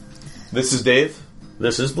This is Dave.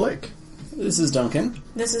 This is Blake. This is Duncan.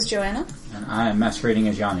 This is Joanna. And I am masquerading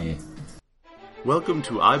as Yanni. Welcome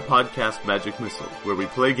to iPodcast Magic Missile, where we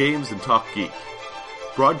play games and talk geek.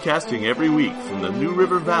 Broadcasting every week from the New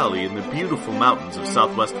River Valley in the beautiful mountains of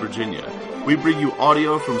Southwest Virginia, we bring you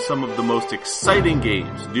audio from some of the most exciting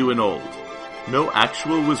games, new and old. No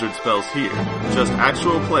actual wizard spells here, just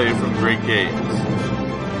actual play from great games.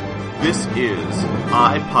 This is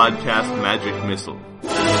iPodcast Magic Missile.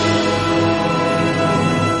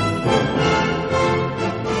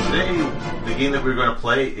 Today, the game that we're going to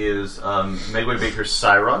play is Megway Baker's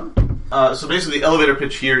PsiRun. So basically, the elevator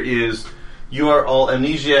pitch here is you are all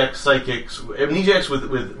amnesiacs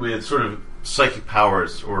with sort of psychic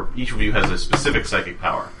powers, or each of you has a specific psychic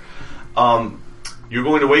power. You're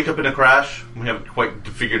going to wake up in a crash. We haven't quite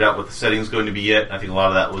figured out what the setting's going to be yet. I think a lot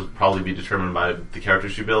of that will probably be determined by the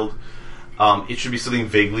characters you build. It should be something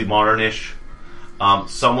vaguely modern-ish.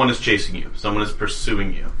 Someone is chasing you. Someone is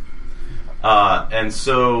pursuing you. And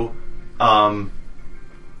so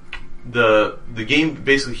the game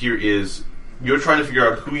basically here is you're trying to figure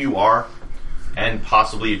out who you are and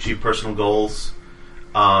possibly achieve personal goals.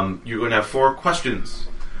 You're going to have 4 questions.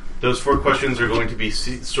 Those 4 questions are going to be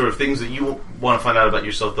sort of things that you want to find out about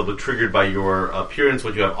yourself. They'll be triggered by your appearance,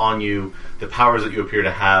 what you have on you, the powers that you appear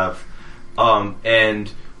to have.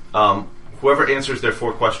 Whoever answers their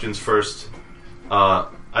 4 questions first, I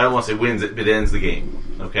don't want to say wins it, but ends the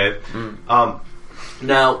game. Okay?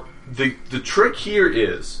 Now, the trick here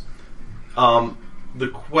is the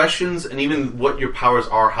questions and even what your powers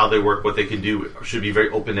are, how they work, what they can do, should be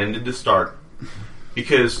very open-ended to start.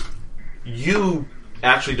 Because you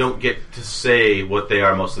actually don't get to say what they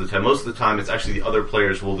are most of the time. Most of the time, it's actually the other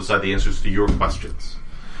players who will decide the answers to your questions.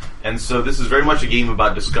 And so this is very much a game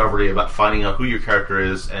about discovery, about finding out who your character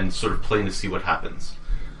is and sort of playing to see what happens.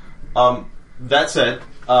 That said,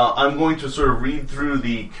 I'm going to sort of read through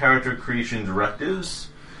the character creation directives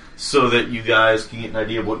so that you guys can get an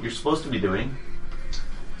idea of what you're supposed to be doing.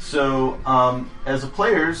 So, as a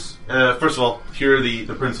players, first of all, here are the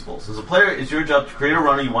principles. As a player, it's your job to create a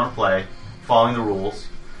runner you want to play, following the rules.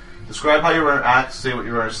 Describe how your runner acts, say what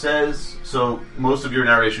your runner says. So, most of your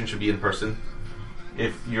narration should be in person,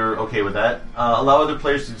 if you're okay with that. Allow other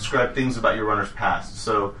players to describe things about your runner's past.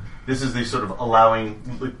 So, this is the sort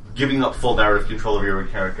of giving up full narrative control of your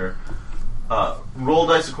character. Roll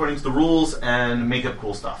dice according to the rules and make up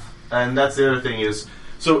cool stuff. And that's the other thing is,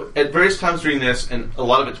 so at various times during this, and a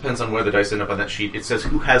lot of it depends on where the dice end up on that sheet, it says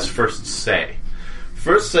who has first say.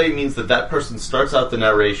 First say means that person starts out the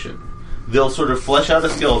narration. They'll sort of flesh out a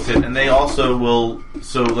skeleton, and they also will,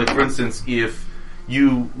 so like for instance, if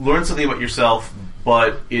you learn something about yourself,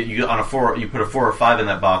 but you put a 4 or 5 in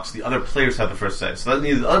that box, the other players have the first say. So that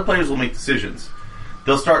means the other players will make decisions.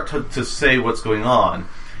 They'll start to say what's going on.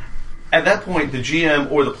 At that point, the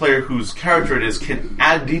GM or the player whose character it is can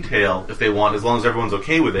add detail if they want, as long as everyone's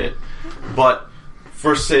okay with it. But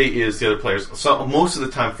first say is the other players. So most of the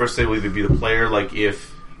time, first say will either be the player, like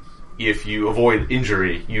if you avoid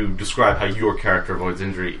injury, you describe how your character avoids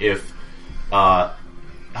injury.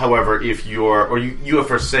 However, if you have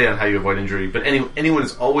first say on how you avoid injury. But anyone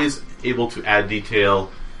is always able to add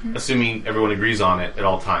detail, assuming everyone agrees on it at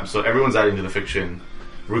all times. So everyone's adding to the fiction,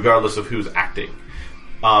 regardless of who's acting.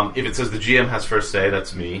 If it says the GM has first say,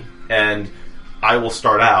 that's me, and I will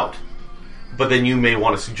start out, but then you may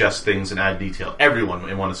want to suggest things and add detail. Everyone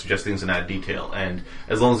may want to suggest things and add detail, and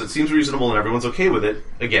as long as it seems reasonable and everyone's okay with it,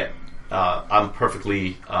 again, I'm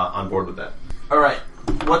perfectly on board with that. Alright,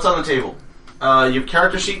 what's on the table? You have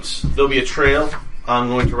character sheets. There'll be a trail. I'm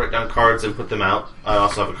going to write down cards and put them out. I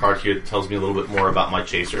also have a card here that tells me a little bit more about my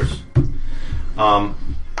chasers. The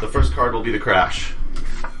first card will be the crash.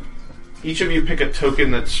 Each of you pick a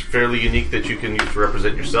token that's fairly unique that you can use to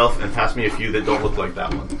represent yourself, and pass me a few that don't look like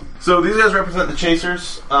that one. So these guys represent the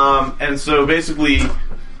chasers, and so basically,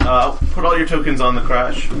 put all your tokens on the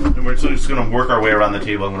crash, and we're just going to work our way around the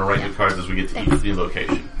table. I'm going to write the cards as we get to each new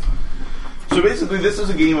location. So basically, this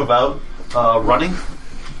is a game about running.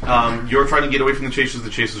 You're trying to get away from the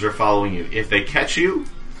chasers are following you. If they catch you,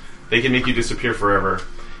 they can make you disappear forever.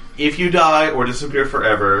 If you die or disappear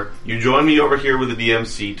forever, you join me over here with the DM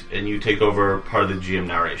seat, and you take over part of the GM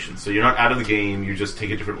narration. So you're not out of the game, you just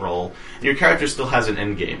take a different role. And your character still has an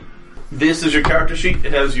end game. This is your character sheet.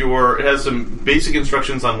 It has some basic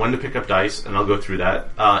instructions on when to pick up dice, and I'll go through that.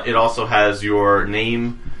 It also has your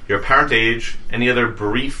name, your apparent age, any other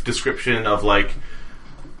brief description of like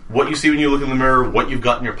what you see when you look in the mirror, what you've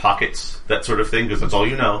got in your pockets, that sort of thing, because that's all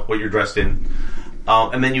you know, what you're dressed in.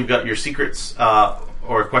 And then you've got your secrets,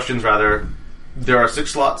 or questions rather, there are 6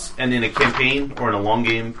 slots, and in a campaign or in a long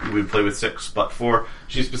game, we would play with 6, but 4.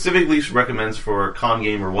 She specifically recommends for a con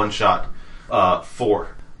game or one-shot, 4.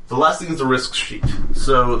 The last thing is the risk sheet.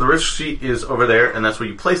 So the risk sheet is over there, and that's where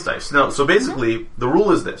you place dice. Now, so basically, the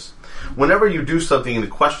rule is this. Whenever you do something in the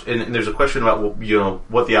question, and there's a question about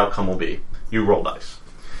what the outcome will be, you roll dice.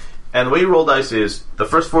 And the way you roll dice is, the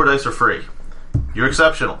first 4 dice are free. You're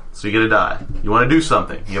exceptional, so you get a die. You want to do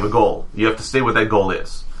something. You have a goal. You have to state what that goal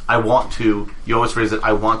is. I want to, you always phrase it,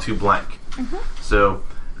 I want to blank. So,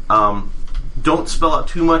 don't spell out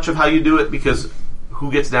too much of how you do it, because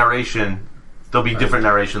who gets narration, there'll be different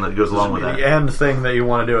narration that goes along with that. The end thing that you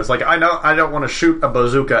want to do. It's like, I don't want to shoot a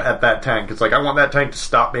bazooka at that tank. It's like, I want that tank to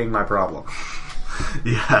stop being my problem.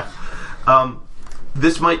 Yeah.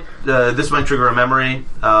 This might trigger a memory,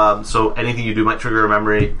 so anything you do might trigger a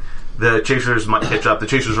memory. The chasers might catch up. The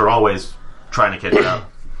chasers are always trying to catch up.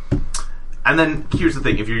 And then, here's the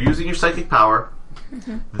thing. If you're using your psychic power,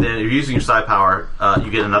 then if you're using your psi power, you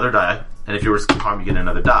get another die. And if you're risking harm, you get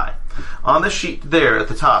another die. On the sheet there at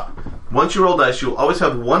the top, once you roll dice, you'll always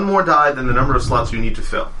have one more die than the number of slots you need to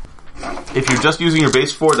fill. If you're just using your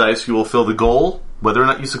base 4 dice, you will fill the goal, whether or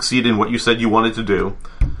not you succeed in what you said you wanted to do,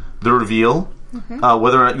 the reveal,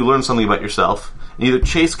 whether or not you learn something about yourself, and either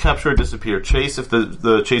chase, capture, or disappear. Chase if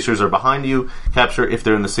the chasers are behind you, capture if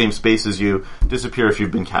they're in the same space as you, disappear if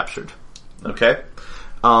you've been captured. Okay?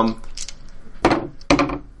 And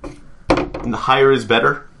the higher is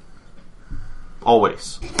better.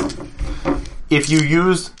 Always. If you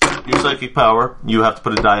use your psychic power, you have to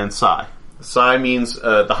put a die in psi. Psi means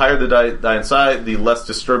the higher the die in psi, the less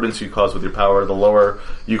disturbance you cause with your power, the lower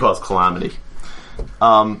you cause calamity.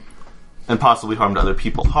 And possibly harm to other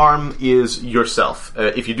people. Harm is yourself.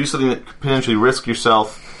 If you do something that could potentially risk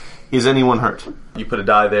yourself, is anyone hurt? You put a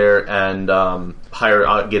die there, and higher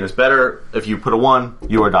again is better. If you put a 1,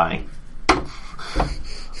 you are dying.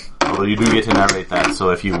 Although you do get to narrate that,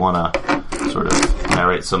 so if you want to sort of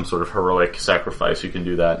narrate some sort of heroic sacrifice, you can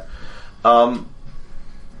do that.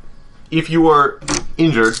 If you are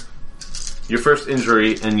injured, your first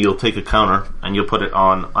injury, and you'll take a counter, and you'll put it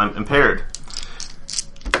on, I'm impaired.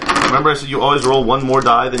 Remember I said you always roll one more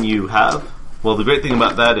die than you have? Well, the great thing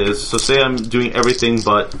about that is, so say I'm doing everything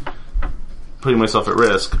but putting myself at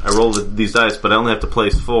risk. I roll these dice, but I only have to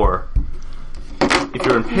place 4. If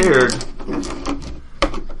you're impaired,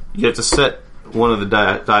 you have to set one of the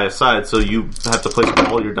die aside, so you have to place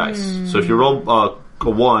all your dice. So if you roll a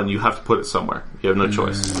 1, you have to put it somewhere. You have no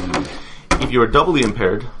choice. If you are doubly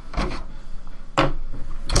impaired,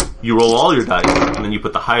 you roll all your dice, and then you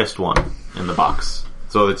put the highest one in the box.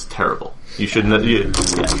 So it's terrible. You shouldn't. You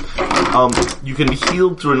can be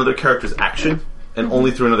healed through another character's action, and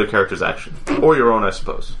only through another character's action, or your own, I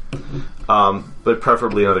suppose. But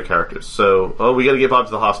preferably another character's. So, we got to get Bob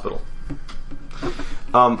to the hospital.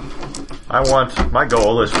 My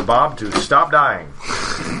goal is for Bob to stop dying.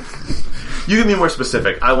 You can be more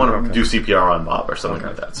specific. I want to do CPR on Bob or something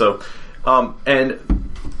like that. So, and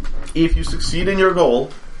if you succeed in your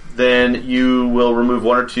goal, then you will remove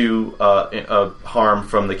 1 or 2 harm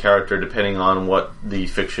from the character depending on what the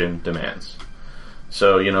fiction demands.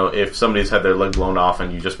 So, if somebody's had their leg blown off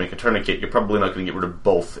and you just make a tourniquet, you're probably not going to get rid of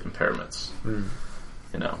both impairments.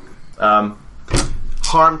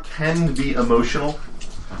 Harm can be emotional,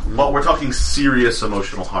 but we're talking serious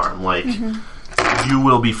emotional harm. Like, you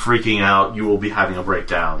will be freaking out, you will be having a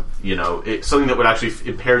breakdown. It's something that would actually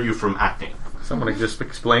impair you from acting. Someone just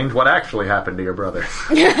explained what actually happened to your brother.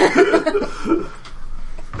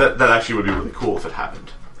 That actually would be really cool if it happened.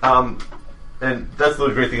 And that's the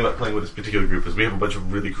great thing about playing with this particular group is we have a bunch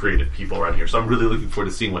of really creative people around here. So I'm really looking forward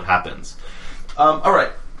to seeing what happens. All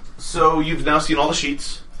right. So you've now seen all the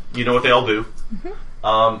sheets. You know what they all do.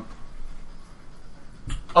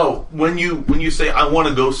 When you say I want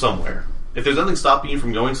to go somewhere, if there's nothing stopping you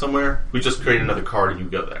from going somewhere, we just create another card and you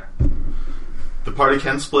go there. The party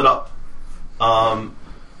can split up. I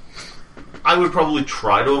would probably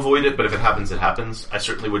try to avoid it, but if it happens, it happens. I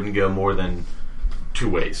certainly wouldn't go more than 2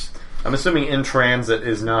 ways. I'm assuming in transit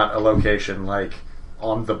is not a location, like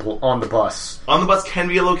on the bus. On the bus can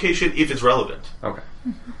be a location if it's relevant. Okay.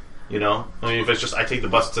 If it's just I take the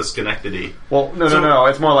bus to Schenectady. Well, no.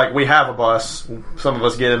 It's more like we have a bus. Some of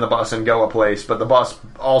us get in the bus and go a place, but the bus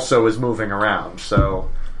also is moving around. So.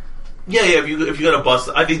 Yeah. If you got a bus,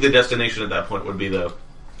 I think the destination at that point would be the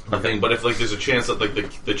thing. But if there's a chance that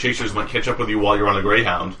the chasers might catch up with you while you're on a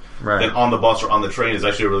Greyhound, then on the bus or on the train is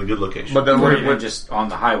actually a really good location. But then we're just on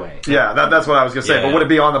the highway. Yeah, that's what I was going to say. But would it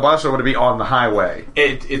be on the bus or would it be on the highway?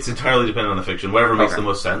 It's entirely dependent on the fiction. Whatever makes the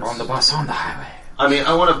most sense. We're on the bus on the highway. I mean,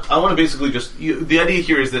 I want to basically just... the idea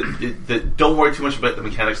here is that don't worry too much about the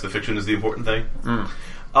mechanics. The fiction is the important thing.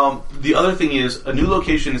 The other thing is, a new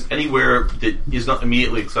location is anywhere that is not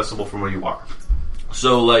immediately accessible from where you are.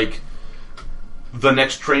 So, like, the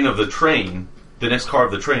next car of the train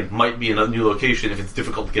might be in a new location if it's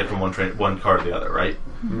difficult to get from one car to the other, right?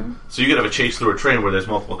 Mm-hmm. So you could have a chase through a train where there's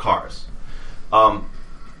multiple cars. The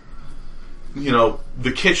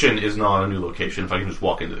kitchen is not a new location if I can just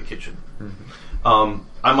walk into the kitchen. Mm-hmm.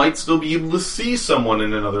 I might still be able to see someone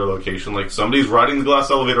in another location, like somebody's riding the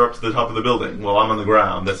glass elevator up to the top of the building while I'm on the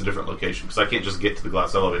ground. That's a different location, because I can't just get to the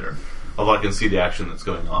glass elevator, although I can see the action that's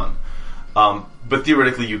going on. But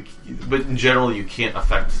theoretically, but in general, you can't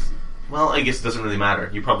affect... Well, I guess it doesn't really matter.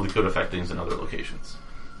 You probably could affect things in other locations.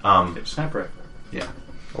 Sniper rifle. Yeah.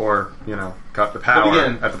 Or, cut the power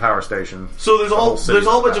at the power station. So there's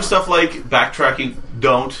all bunch of stuff like backtracking.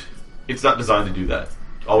 It's not designed to do that.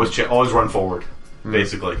 Always run forward,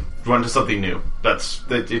 basically. Run to something new.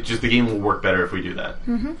 The game will work better if we do that.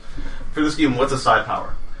 Mm-hmm. For this game, what's a psi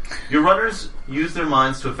power? Your runners use their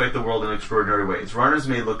minds to affect the world in extraordinary ways. Runners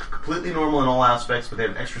may look completely normal in all aspects, but they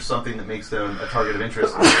have extra something that makes them a target of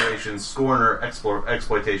interest, inspiration, scorn, or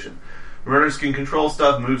exploitation. Runners can control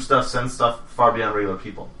stuff, move stuff, send stuff far beyond regular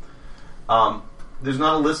people. There's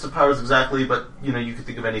not a list of powers exactly, but you can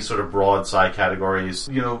think of any sort of broad psi categories.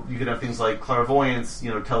 You could have things like clairvoyance,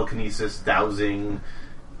 telekinesis, dowsing,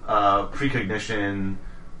 precognition,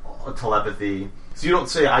 telepathy. So you don't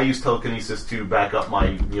say, I use telekinesis to back up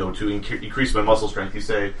my, to increase my muscle strength. You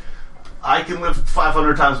say, I can lift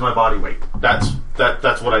 500 times my body weight. That's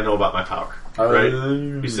what I know about my power, right?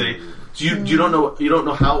 You say, so you don't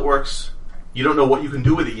know how it works. You don't know what you can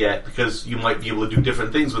do with it yet, because you might be able to do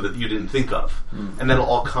different things with it that you didn't think of. And that'll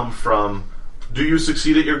all come from, do you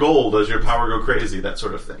succeed at your goal? Does your power go crazy? That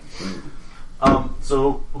sort of thing.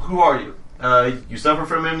 So who are you? You suffer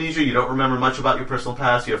from amnesia. You don't remember much about your personal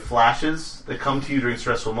past. You have flashes that come to you during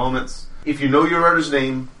stressful moments. If you know your runner's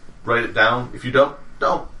name, write it down. If you don't.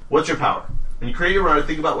 What's your power? When you create your runner,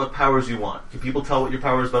 think about what powers you want. Can people tell what your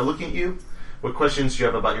power is by looking at you? What questions do you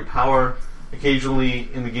have about your power? Occasionally,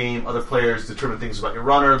 in the game, other players determine things about your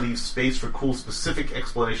runner, leave space for cool, specific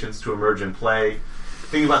explanations to emerge in play.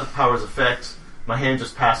 Think about the power's effect. My hand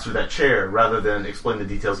just passed through that chair, rather than explain the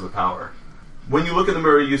details of the power. When you look in the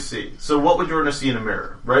mirror, you see. So what would your runner see in a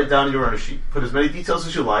mirror? Write it down in your runner sheet. Put as many details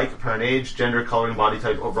as you like: apparent age, gender, coloring, body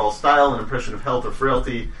type, overall style, an impression of health or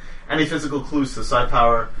frailty, any physical clues to the psi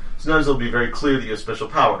power. Sometimes it'll be very clear that you have special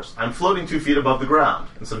powers. I'm floating 2 feet above the ground,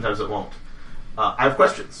 and sometimes it won't. I have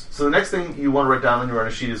questions. So the next thing you want to write down on your runner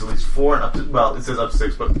sheet is at least 4 and up to... Well, it says up to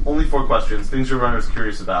 6, but only 4 questions. Things your runner is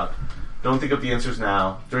curious about. Don't think up the answers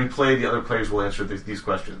now. During play, the other players will answer these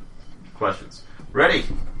questions. Ready?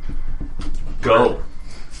 Go.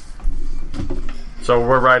 So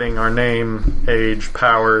we're writing our name, age,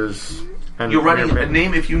 powers, and you're writing a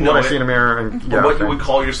name if you know what I see in a mirror, and what you would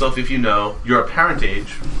call yourself if you know your apparent age.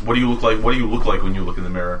 What do you look like? What do you look like when you look in the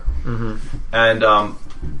mirror? Mm-hmm. And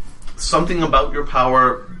something about your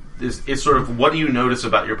power is sort of, what do you notice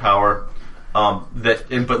about your power? But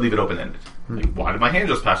leave it open ended. Mm-hmm. Like, why did my hand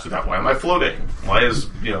just pass through that? Why am I floating? Why is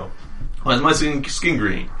my skin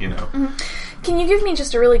green? Mm-hmm. Can you give me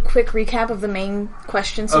just a really quick recap of the main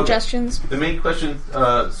question suggestions? Okay. The main question,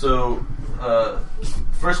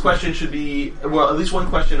 first question should be, well, at least one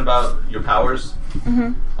question about your powers.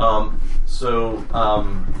 Mm-hmm.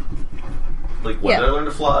 Like, when did I learn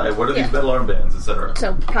to fly? What are these metal armbands, etc.?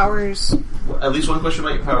 So, powers. At least one question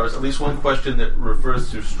about your powers. At least one question that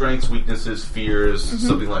refers to strengths, weaknesses, fears,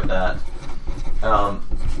 something like that. And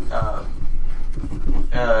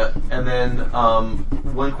then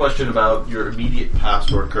one question about your immediate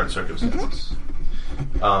past or current circumstances.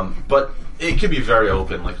 Mm-hmm. But it can be very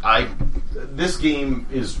open. This game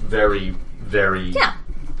is very, very... Yeah.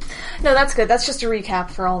 No, that's good. That's just a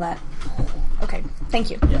recap for all that. Okay,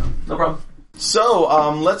 thank you. Yeah, no problem. So,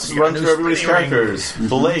 let's run through everybody's characters.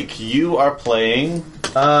 Blake, you are playing...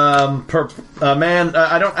 I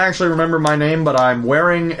don't actually remember my name, but I'm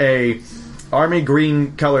wearing a army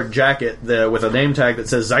green colored jacket with a name tag that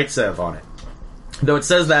says Zaitsev on it. Though it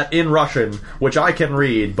says that in Russian, which I can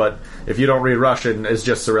read, but if you don't read Russian, it's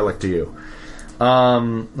just Cyrillic to you.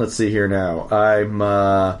 Let's see here now.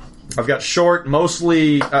 I've got short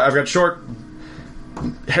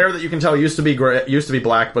hair that you can tell used to be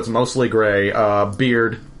black, but it's mostly gray.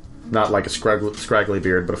 Beard, not like a scraggly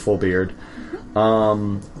beard, but a full beard.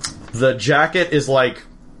 The jacket is like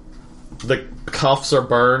the cuffs are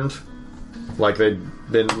burned, like they'd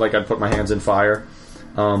been like I'd put my hands in fire.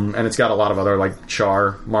 And it's got a lot of other like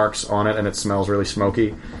char marks on it, and it smells really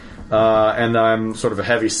smoky. And I'm sort of a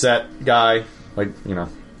heavy set guy. like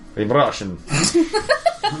a Russian.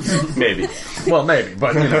 Maybe. Well, maybe,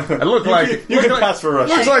 but I look like you can pass for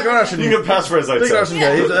Russian. Looks like a Russian. You can pass for as Big Russian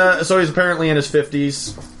guy. So he's apparently in his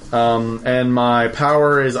 50s, and my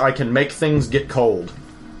power is I can make things get cold.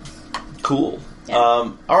 Cool.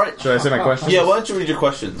 All right. Should I say my questions? Yeah. Why don't you read your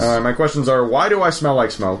questions? All right. My questions are: why do I smell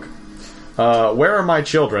like smoke? Where are my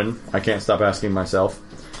children? I can't stop asking myself.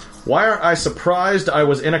 Why aren't I surprised I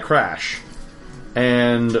was in a crash?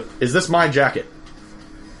 And is this my jacket?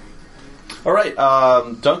 All right,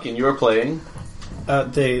 Duncan, you are playing.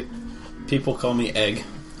 People call me Egg.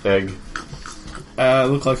 Egg. I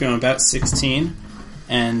look like I'm about 16,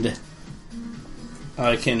 and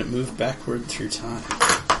I can move backward through time.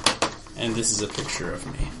 And this is a picture of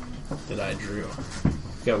me that I drew.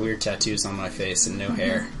 Got weird tattoos on my face and no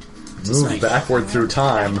hair. Move backward through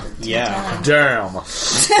time. Yeah. Damn.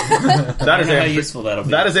 That is how useful that'll be.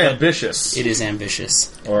 That is ambitious. It is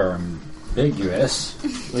ambitious. Or ambiguous.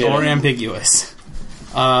 Or ambiguous.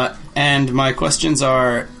 And my questions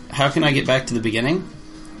are, how can I get back to the beginning?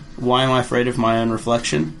 Why am I afraid of my own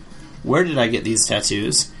reflection? Where did I get these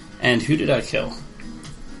tattoos? And who did I kill?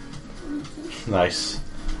 Nice.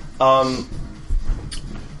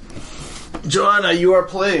 Joanna, you are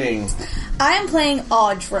playing. I am playing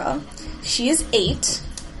Audra. She is 8,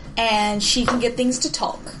 and she can get things to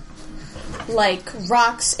talk. Like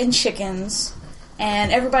rocks and chickens,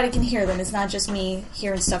 and everybody can hear them. It's not just me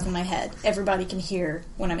hearing stuff in my head. Everybody can hear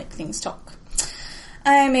when I make things talk.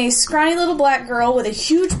 I'm a scrawny little black girl with a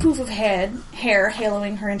huge poof of hair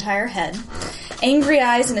haloing her entire head, angry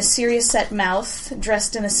eyes and a serious set mouth,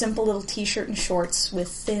 dressed in a simple little t-shirt and shorts with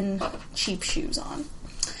thin, cheap shoes on.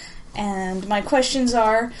 And my questions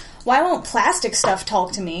are, why won't plastic stuff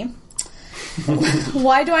talk to me?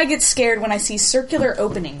 Why do I get scared when I see circular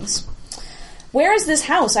openings? Where is this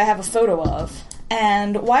house I have a photo of?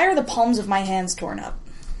 And why are the palms of my hands torn up?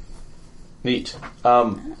 Neat.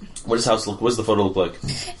 What does house look? What does the photo look like?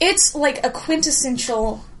 It's like a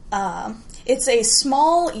quintessential... it's a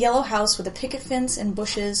small yellow house with a picket fence and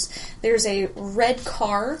bushes. There's a red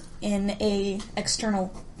car in a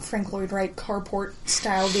external Frank Lloyd Wright carport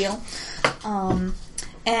style deal.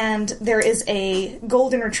 And there is a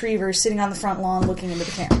golden retriever sitting on the front lawn looking into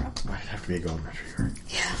the camera. Might have to be a golden retriever.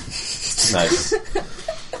 Yeah. Nice.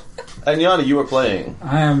 And Yana, you are playing.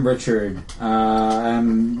 I am Richard.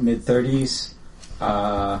 I'm mid-30s.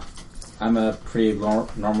 I'm a pretty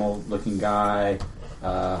normal-looking guy.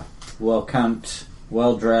 Well-kempt,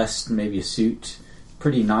 well-dressed, maybe a suit.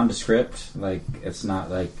 Pretty nondescript. Like, it's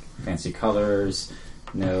not like fancy colors,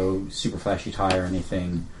 no super flashy tie or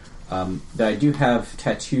anything. But I do have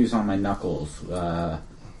tattoos on my knuckles. The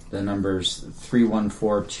numbers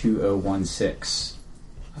 3142016.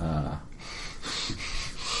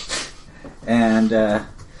 And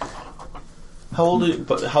How old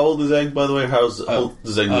is Egg, by the way? How does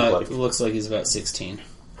Egg look like? It looks like he's about 16.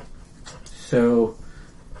 so,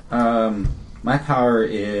 my power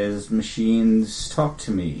is machines talk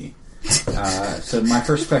to me. So my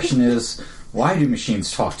first question is, why do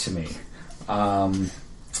machines talk to me?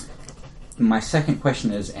 My second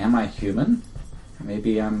question is, am I human?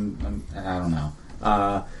 Maybe I'm I don't know.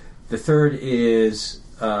 The third is,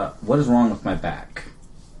 what is wrong with my back?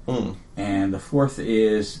 And the fourth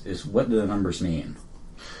is what do the numbers mean?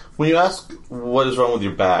 When you ask what is wrong with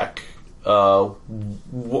your back, how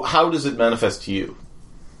does it manifest to you?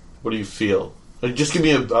 What do you feel? Like, just give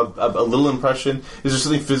me a little impression. Is there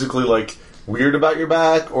something physically weird about your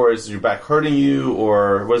back, or is your back hurting you,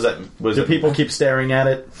 or what is that? Do people keep staring at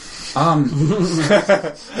it? I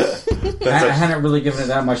hadn't really given it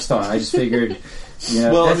that much thought. I just figured,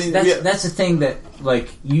 that's the thing that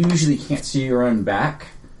you usually can't see your own back.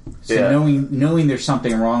 So knowing there's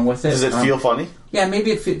something wrong with it. Does it feel funny? Yeah,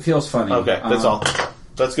 maybe it feels funny. Okay, that's all.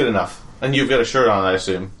 That's good enough. And you've got a shirt on, I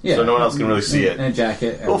assume. Yeah, so no one else can really see it. And a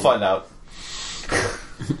jacket. We'll find out.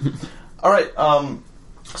 All right.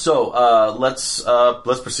 So let's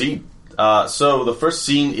proceed. So the first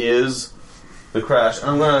scene is the crash.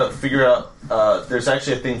 I'm gonna figure out. There's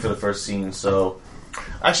actually a thing for the first scene. So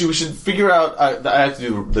actually, we should figure out. I have to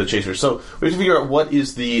do the chaser. So we have to figure out what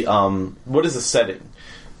is the setting.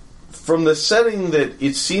 From the setting, that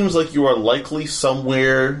it seems like you are likely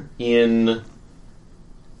somewhere in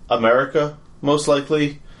America, most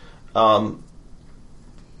likely. Do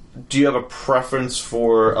you have a preference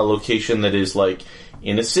for a location that is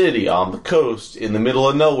in a city, on the coast, in the middle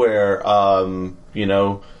of nowhere? I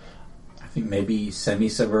think maybe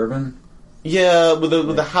semi-suburban. Yeah, with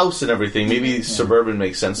the house and everything. Maybe suburban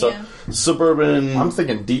makes sense. So suburban. I'm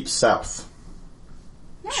thinking deep south.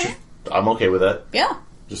 Right. I'm okay with that. Yeah.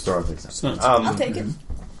 Just throwing things out. I'll take it.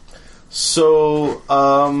 So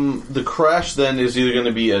the crash then is either going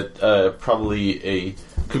to be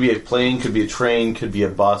could be a plane, could be a train, could be a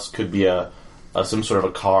bus, could be some sort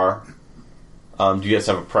of a car. Do you guys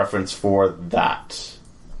have a preference for that?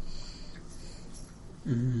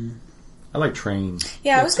 I like trains.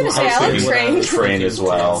 Yeah, I was going to say, I like train. Train as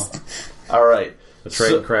well. All right. A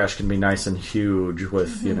train crash can be nice and huge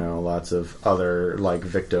with, lots of other,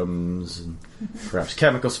 victims and perhaps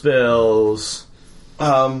chemical spills.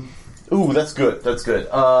 Ooh, that's good. That's good.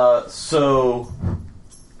 All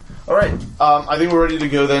right. I think we're ready to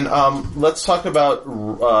go then. Let's talk about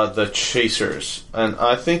the chasers. And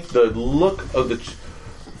I think the look of it's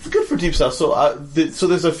good for Deep South. So,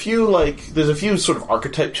 there's a few sort of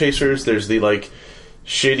archetype chasers. There's the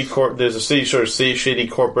shady there's a shady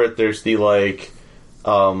corporate. There's the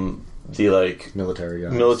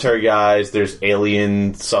military guys. There's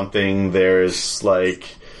alien something. There's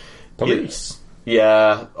Police.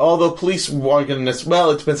 Yeah, although police aren't going to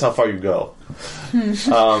it depends how far you go.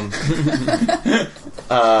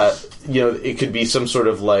 It could be some sort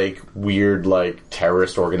of weird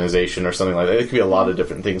terrorist organization or something like that. It could be a lot of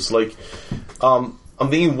different things. I'm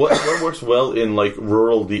thinking what works well in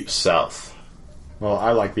rural Deep South. Well,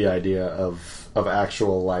 I like the idea of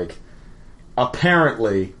actual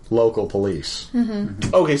apparently local police.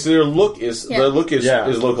 Mm-hmm. Okay, so their look is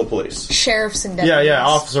local police. Sheriffs and deputies. Yeah,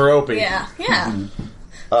 Officer Opie. Yeah.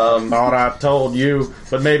 Thought I told you,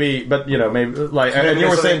 but maybe, and you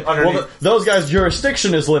were saying, those guys'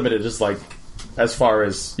 jurisdiction is limited, just as far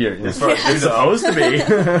as as far as it's supposed to be.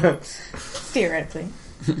 Theoretically.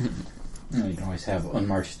 You can always have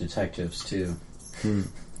unmarked detectives too.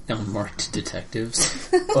 Unmarked detectives.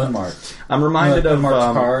 Unmarked. I'm reminded of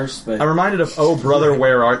unmarked cars. But I'm reminded of Oh Brother,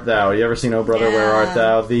 Where Art Thou? You ever seen Oh Brother, Where Art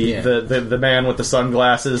Thou? The man with the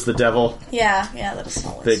sunglasses, the devil. Yeah, that is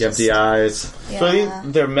not big empty eyes. Yeah. So I think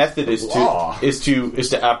their method is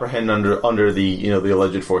to apprehend under the the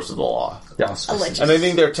alleged force of the law. Yeah. Allegedly. And I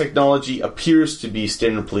think their technology appears to be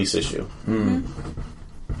standard police issue. Mm.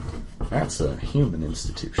 That's a human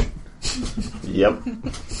institution. Yep.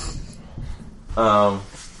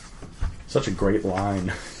 Such a great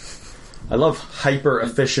line. I love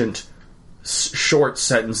hyper-efficient, short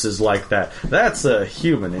sentences like that. That's a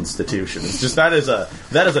human institution. It's just that is a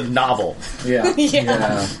novel. Yeah.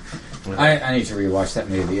 Yeah. I need to rewatch that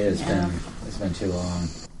movie. It's been too long.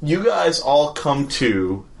 You guys all come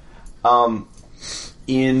to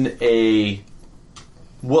in a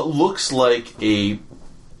what looks like an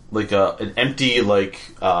empty one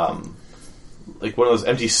of those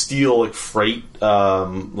empty steel freight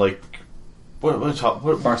what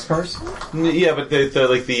Boxcars? Yeah, but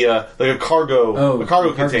a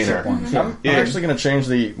cargo container. Mm-hmm. I'm actually going to change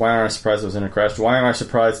the Why Aren't I Surprised I Was in a Crash to Why Aren't I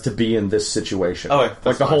Surprised to be in this situation? Okay,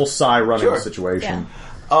 the whole PsiRun-Running situation.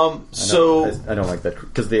 Yeah. I don't like that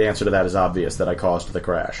because the answer to that is obvious that I caused the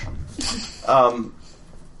crash.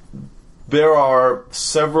 There are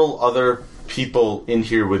several other people in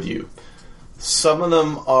here with you. Some of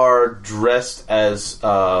them are dressed as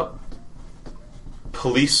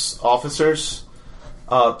police officers.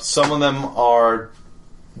 Some of them are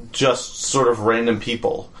just sort of random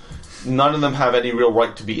people. None of them have any real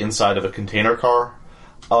right to be inside of a container car.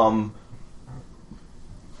 Some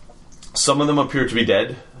of them appear to be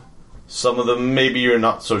dead. Some of them maybe you're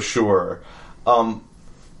not so sure.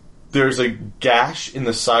 There's a gash in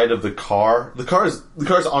the side of the car. The car's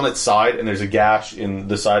on its side, and there's a gash in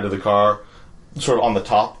the side of the car, sort of on the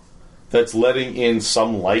top, that's letting in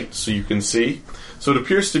some light so you can see. So it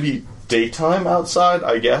appears to be daytime outside,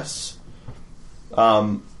 I guess,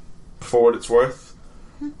 for what it's worth.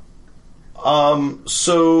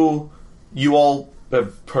 So you all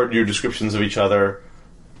have heard your descriptions of each other.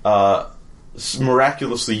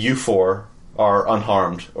 Miraculously, you four are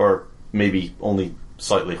unharmed, or maybe only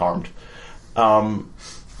slightly harmed. What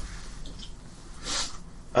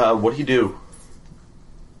do you do?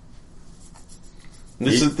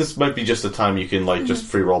 This might be just a time you can just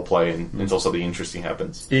free role play until something interesting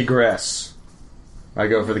happens. Egress. I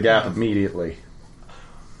go for the gap immediately.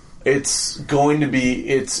 It's going to be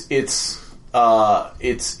it's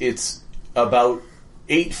about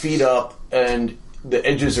 8 feet up and the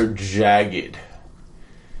edges are jagged.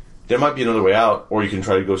 There might be another way out, or you can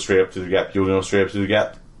try to go straight up to the gap. You'll go straight up to the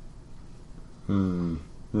gap. No,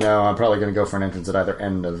 I'm probably going to go for an entrance at either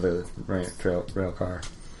end of the rail car.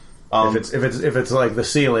 If it's like the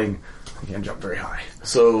ceiling, I can't jump very high.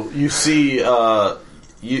 So you see,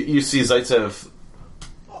 you see Zaitsev,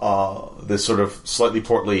 this sort of slightly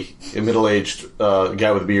portly, middle-aged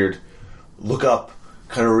guy with a beard, look up,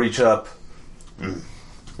 kind of reach up, and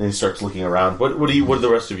he starts looking around. What do the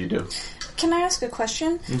rest of you do? Can I ask a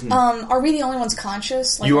question? Are we the only ones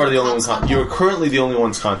conscious? Like, You are the only one. You are currently the only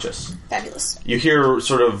ones conscious. Fabulous. You hear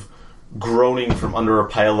sort of groaning from under a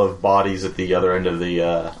pile of bodies at the other end of the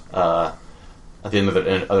other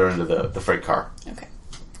end of the freight car. Okay,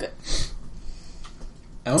 good.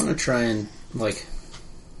 I want to try and, like,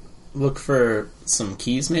 look for some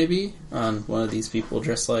keys, maybe, on one of these people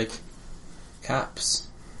dressed like cops.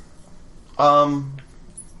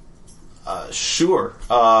 Sure.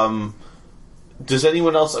 Does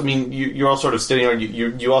anyone else? I mean, you're all sort of standing around.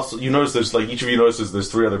 You also notice there's like each of you notices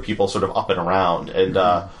there's 3 other people sort of up and around, and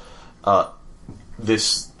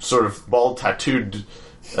this sort of bald tattooed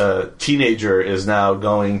teenager is now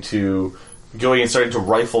going and starting to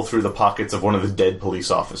rifle through the pockets of one of the dead police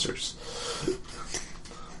officers,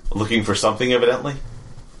 looking for something evidently.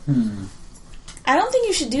 I don't think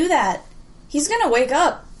you should do that. He's gonna wake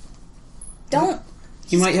up. Don't.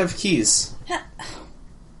 He might have keys.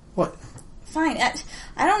 What? Fine.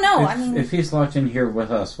 I don't know. If he's locked in here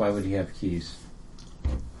with us, why would he have keys?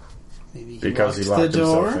 Maybe Because he locked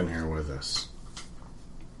himself in here with us.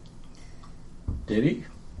 Did he?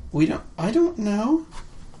 I don't know.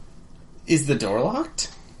 Is the door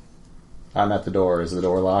locked? I'm at the door. Is the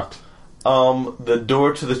door locked? The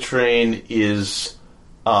door to the train is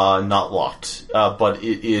not locked, but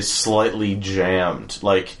it is slightly jammed.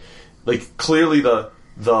 Like clearly the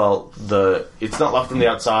it's not locked from the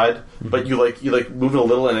outside, but you move it a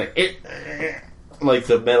little and it like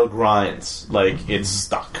the metal grinds, like it's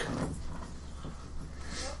stuck.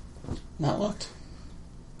 Not locked?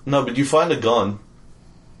 No, but you find a gun.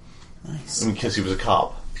 Nice. In case he was a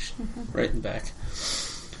cop. Right in the back.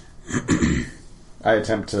 I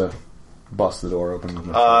attempt to bust the door open.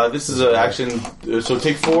 This is an action, so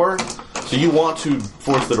take 4. So you want to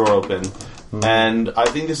force the door open, and I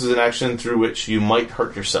think this is an action through which you might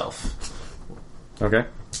hurt yourself. Okay.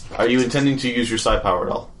 Are you intending to use your psi power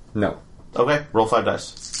at all? No. Okay, roll 5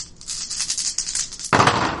 dice.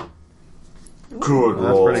 Good That's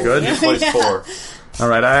roll. pretty good. You place 4.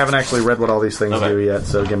 Alright, I haven't actually read what all these things Okay. do yet,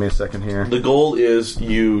 so give me a second here. The goal is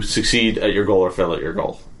you succeed at your goal or fail at your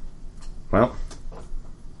goal. Well,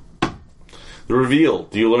 The reveal.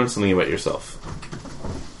 Do you learn something about yourself?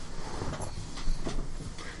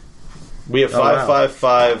 We have 5, wow. 5,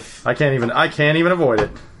 5. I can't even avoid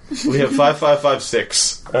it. We have 5, 5, 5,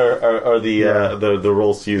 6. Are the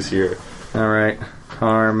rolls to use here? Alright.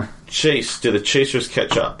 Harm. Chase. Do the chasers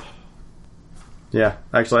catch up? Yeah,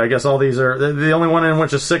 actually, I guess all these are... The only one in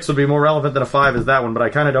which a 6 would be more relevant than a 5 is that one, but I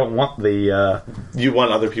kind of don't want the... You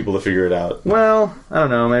want other people to figure it out. Well, I don't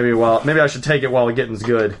know, maybe I should take it while the getting's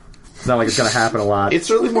good. It's not like it's going to happen a lot. It's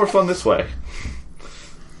certainly more fun this way.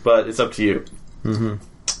 But it's up to you. Mm-hmm.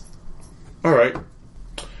 Alright.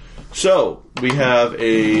 So, we have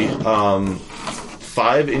a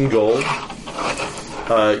 5 in gold.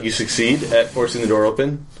 You succeed at forcing the door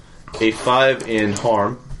open. A 5 in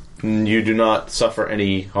harm. You do not suffer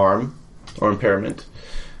any harm or impairment.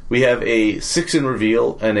 We have a 6 in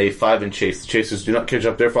reveal and a 5 in chase. The chasers do not catch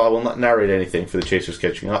up, therefore I will not narrate anything for the chasers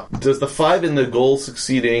catching up. Does the 5 in the goal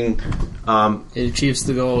succeeding... It achieves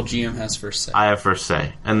the goal. GM has first say. I have first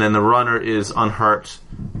say. And then the runner is unhurt.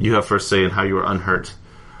 You have first say in how you are unhurt.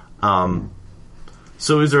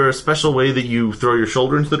 So is there a special way that you throw your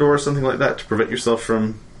shoulder into the door or something like that to prevent yourself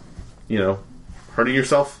from, hurting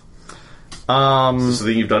yourself? Is this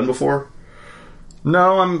something you've done before?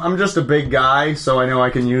 No, I'm just a big guy, so I know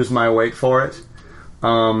I can use my weight for it.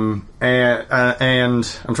 And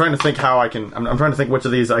I'm trying to think how I can... I'm trying to think which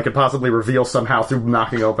of these I could possibly reveal somehow through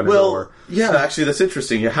knocking open a door. Yeah, actually, that's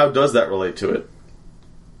interesting. How does that relate to it?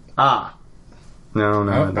 Ah. No.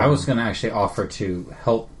 I was going to actually offer to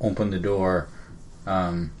help open the door,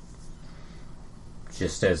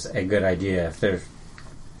 just as a good idea. If there's...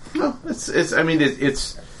 No, so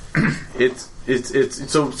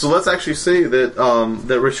let's actually say that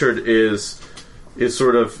that Richard is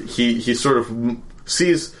sort of he sort of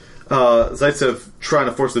sees Zaitsev trying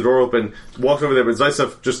to force the door open, walks over there, but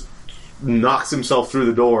Zaitsev just knocks himself through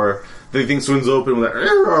the door. The thing swings open with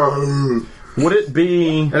that. Would it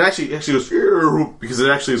be... And actually goes because it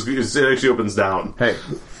actually opens down. Hey,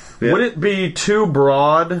 Yeah. would it be too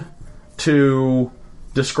broad to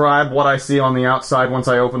describe what I see on the outside once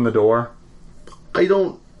I open the door? I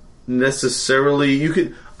don't necessarily. You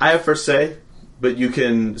can. I have first say, but you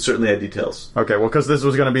can certainly add details. Okay, well, because this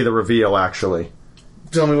was going to be the reveal, actually.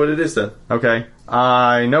 Tell me what it is then. Okay,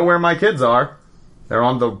 I know where my kids are. They're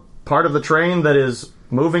on the part of the train that is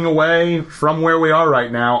moving away from where we are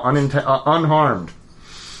right now, unharmed.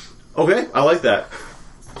 Okay, I like that.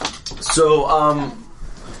 So,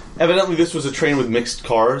 evidently this was a train with mixed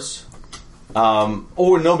cars.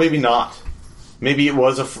 Or no, maybe not. Maybe it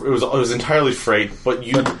was entirely freight, but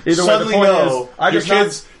you either suddenly way, the point know is, I your just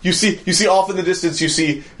kids. You see off in the distance. You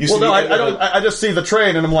see. Well, no, I don't. I just see the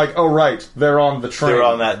train, and I'm like, oh right, they're on the train. They're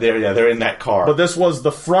on that. They're in that car. But this was the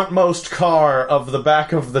frontmost car of the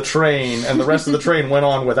back of the train, and the rest of the train went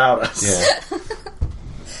on without us.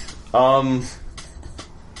 Yeah.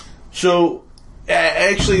 So,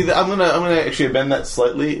 actually, I'm gonna actually amend that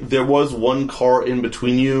slightly. There was one car in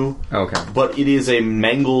between you. Okay. But it is a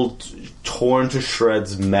mangled, torn to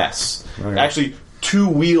shreds mess. Okay. Actually, 2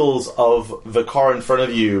 wheels of the car in front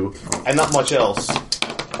of you, and not much else,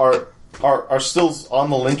 are still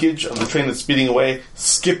on the linkage of the train that's speeding away,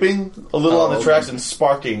 skipping a little on the tracks and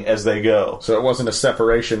sparking as they go. So it wasn't a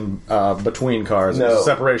separation between cars. It was a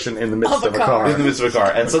separation in the midst of a car. In the midst of a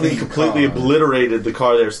car. And something completely obliterated the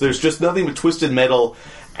car there. So there's just nothing but twisted metal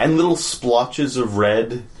and little splotches of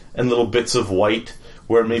red and little bits of white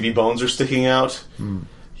where maybe bones are sticking out.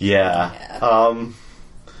 Yeah.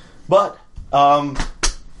 But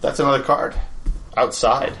that's another card.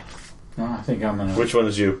 Outside. No, I think I'm gonna... Which one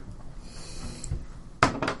is you?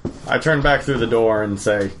 I turn back through the door and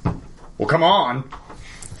say, well, come on.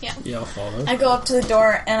 Yeah. Yeah, I'll follow. I go up to the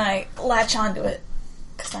door and I latch onto it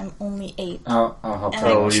because I'm only 8. I'll help And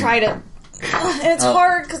you. I try to... and it's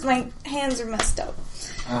hard because my hands are messed up.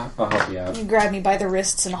 I'll help you out. You grab me by the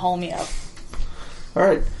wrists and haul me up.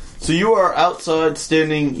 Alright. So you are outside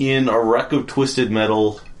standing in a wreck of twisted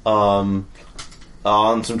metal on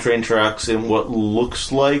some train tracks in what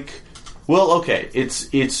looks like... Well, okay, it's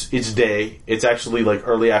day. It's actually like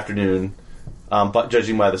early afternoon, but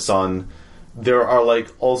judging by the sun, there are like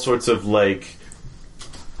all sorts of like,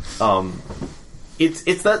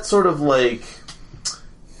 it's that sort of like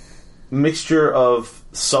mixture of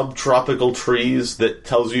subtropical trees that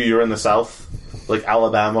tells you you're in the South, like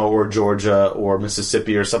Alabama or Georgia or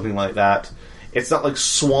Mississippi or something like that. It's not like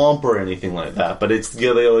swamp or anything like that, but it's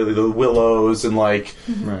the willows and like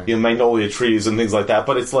magnolia trees and things like that.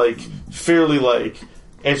 But it's like fairly like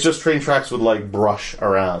it's just train tracks with like brush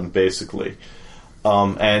around basically,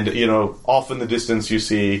 and off in the distance you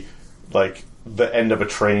see like the end of a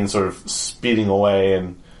train sort of speeding away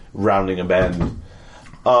and rounding a bend.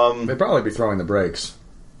 They'd probably be throwing the brakes.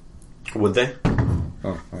 Would they?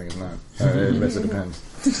 Oh, I guess not. I guess it depends.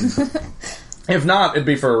 If not, it'd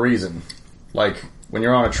be for a reason. Like, when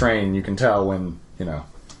you're on a train, you can tell when,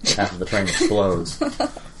 after the train explodes.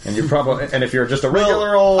 And if you're just a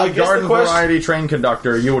regular old garden variety train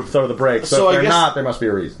conductor, you would throw the brakes. So if they're not, there must be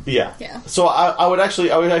a reason. Yeah. So I would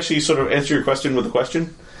actually sort of answer your question with a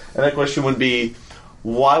question. And that question would be,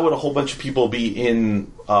 why would a whole bunch of people be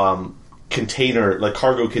in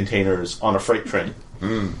cargo containers on a freight train?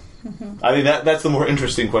 I think that's the more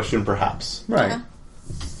interesting question, perhaps. Right.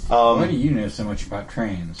 Why do you know so much about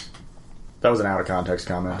trains? That was an out of context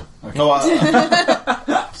comment. Okay. No,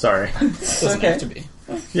 sorry. Doesn't have to be.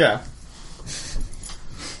 Yeah.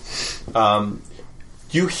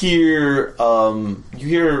 You hear.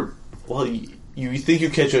 Well, you think you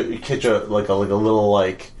catch a little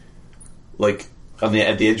like at the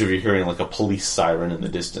edge of your hearing like a police siren in the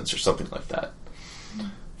distance or something like that.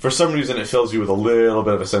 For some reason, it fills you with a little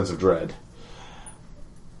bit of a sense of dread.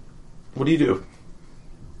 What do you do?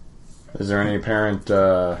 Is there any apparent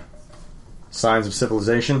signs of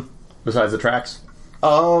civilization besides the tracks?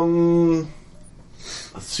 Let's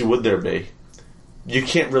see, would there be? You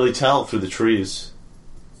can't really tell through the trees.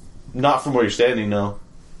 Not from where you're standing, no.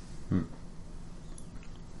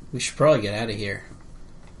 We should probably get out of here.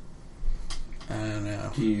 I don't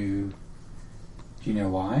know. Do you know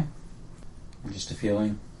why? Or just a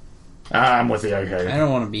feeling? I'm with you. Okay. I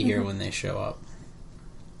don't want to be here when they show up.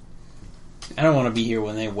 I don't want to be here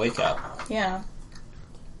when they wake up. Yeah.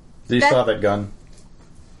 Do you still have that gun?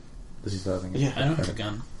 Does he still have that gun? Yeah. I don't have a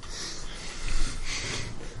gun.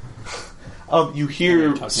 You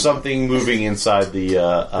hear something moving inside the...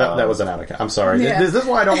 that was an out of I'm sorry. Yeah. This is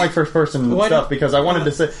why I don't like first person stuff, because I wanted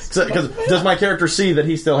to say... Because does my character see that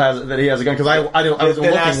he still has a gun? Because I was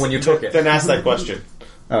looking when you took it. Then ask that question.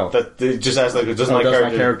 Oh. Just ask that question. Does my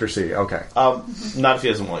character see? Okay. Not if he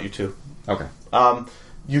doesn't want you to. Okay.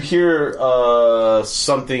 You hear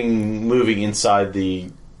something moving inside the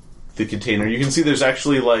container. You can see there's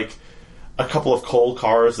actually like a couple of coal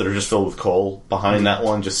cars that are just filled with coal behind that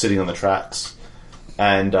one, just sitting on the tracks.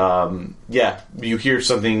 And you hear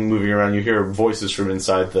something moving around. You hear voices from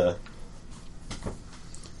inside the...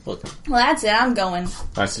 Well, that's it. I'm going.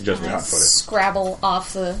 I suggest we I hot foot it. scrabble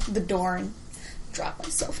off the door and drop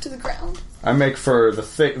myself to the ground. I make for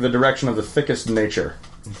the direction of the thickest nature.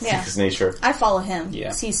 Yeah. His nature. I follow him.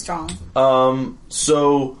 Yeah. He's strong.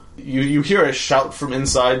 So you hear a shout from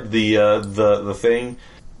inside the thing.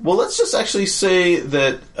 Well, let's just actually say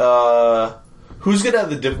that who's going to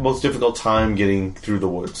have the most difficult time getting through the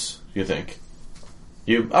woods, you think?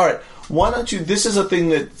 You. All right. Why don't you... This is a thing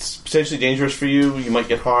that's potentially dangerous for you. You might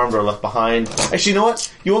get harmed or left behind. Actually, you know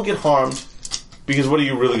what? You won't get harmed, because what are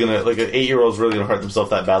you really going to... Like, an 8-year-old's really going to hurt themselves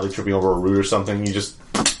that badly tripping over a root or something. You just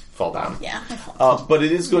fall down. Yeah. But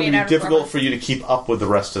it is going to be difficult for you to keep up with the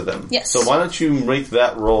rest of them. Yes. So why don't you make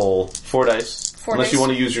that roll 4 dice, unless you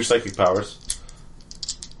want to use your psychic powers.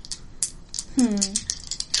 No,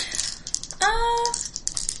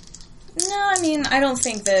 I mean, I don't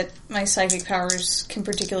think that my psychic powers can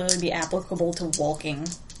particularly be applicable to walking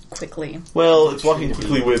quickly. Well, it's walking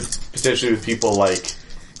quickly potentially with people, like...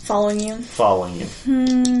 Following you? Following you.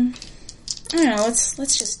 I don't know, let's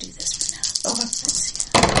just do this for now. Okay. Let's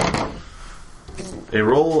see. A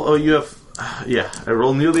roll... Oh, you have... Yeah, a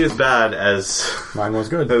roll nearly as bad as... Mine was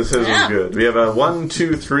good. As his was good. We have a 1,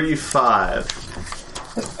 2, 3, 5.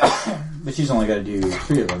 But she's only got to do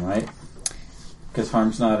 3 of them, right? Because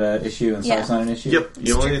harm's not an issue and size not an issue? Yep,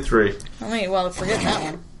 you only need 3. Forget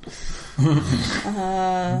that one.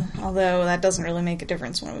 Although that doesn't really make a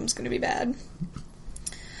difference. One of them's going to be bad.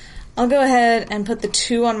 I'll go ahead and put the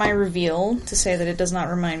 2 on my reveal to say that it does not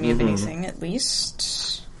remind me of anything, at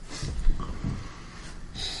least.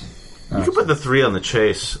 You can put the 3 on the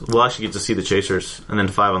chase. We'll actually get to see the chasers, and then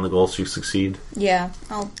 5 on the goal so you succeed. Yeah,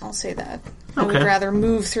 I'll say that. Okay. I would rather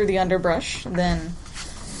move through the underbrush than...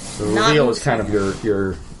 The reveal is kind of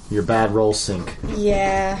your bad roll sink.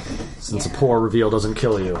 Yeah. Since a poor reveal doesn't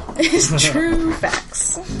kill you. It's true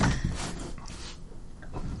facts.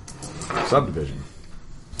 Subdivision.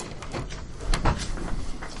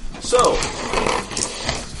 So,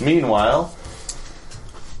 meanwhile,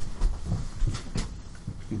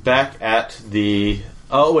 back at the...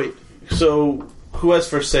 Oh, wait. So, who has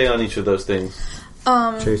first say on each of those things?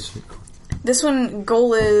 Chase. This one,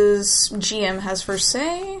 goal is GM has first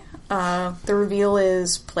say. The reveal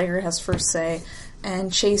is player has first say.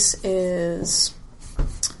 And chase is...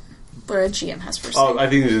 GM has first say. Oh, I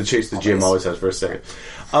think in chase the GM always has first say.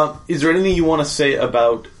 Is there anything you want to say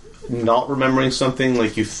about not remembering something,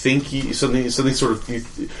 like you think something sort of...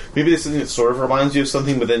 maybe there's something that sort of reminds you of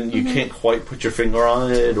something, but then you can't quite put your finger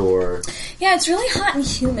on it, or... Yeah, it's really hot and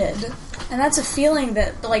humid. And that's a feeling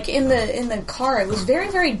that, like, in the car, it was very,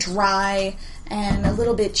 very dry and a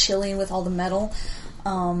little bit chilly with all the metal.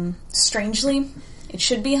 Strangely, it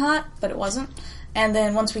should be hot, but it wasn't. And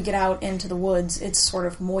then once we get out into the woods, it's sort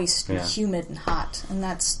of moist and humid and hot. And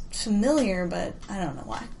that's familiar, but I don't know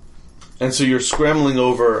why. And so you're scrambling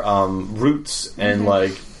over roots and,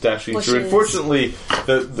 like, dashing through. Unfortunately,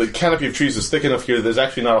 the canopy of trees is thick enough here that there's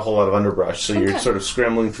actually not a whole lot of underbrush. So you're sort of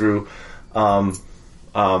scrambling through...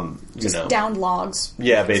 Just downed logs.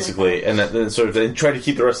 Yeah, basically, and then sort of and try to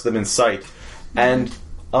keep the rest of them in sight, and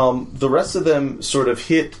the rest of them sort of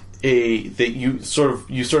hit you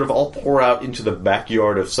sort of all pour out into the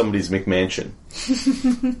backyard of somebody's McMansion.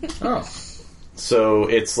 Oh, so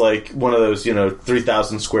it's like one of those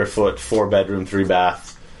 3,000 square foot 4-bedroom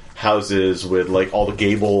 3-bath houses with like all the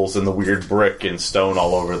gables and the weird brick and stone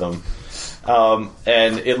all over them,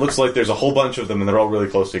 and it looks like there's a whole bunch of them and they're all really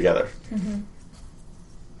close together.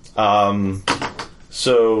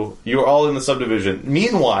 So you're all in the subdivision.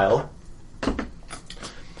 Meanwhile,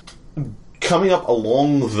 coming up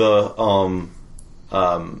along the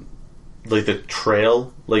like the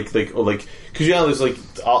trail, like because there's like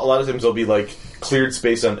a lot of times there'll be like cleared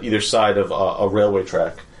space on either side of a railway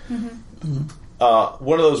track.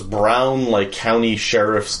 One of those brown like county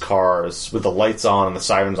sheriff's cars with the lights on and the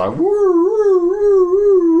sirens on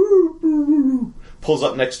pulls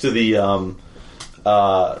up next to the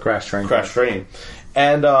crash train,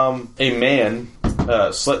 and a man,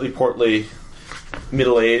 slightly portly,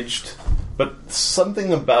 middle-aged, but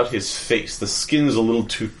something about his face, the skin is a little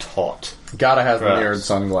too taut. Gotta have the mirrored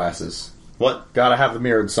sunglasses. What? Gotta have the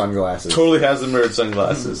mirrored sunglasses. Totally has the mirrored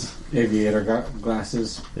sunglasses. Aviator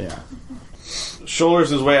glasses. Yeah.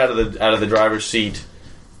 Shoulders his way out of the driver's seat,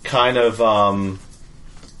 kind of,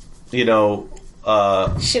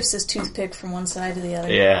 shifts his toothpick from one side to the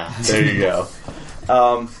other. Yeah, there you go.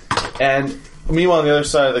 And meanwhile, on the other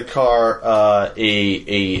side of the car,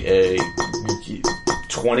 a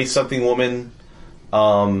 20-something woman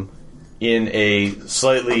in a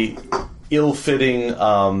slightly ill-fitting,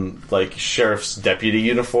 like sheriff's deputy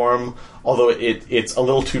uniform, although it's a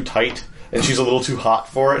little too tight and she's a little too hot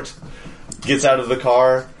for it, gets out of the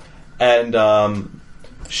car and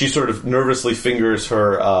she sort of nervously fingers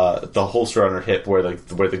her the holster on her hip where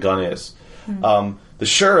the gun is. The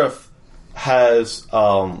sheriff has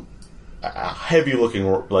a heavy looking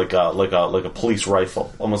like a police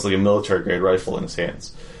rifle, almost like a military grade rifle in his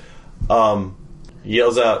hands. He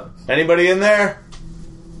yells out, "Anybody in there?"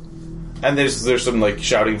 And there's some like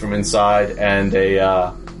shouting from inside, and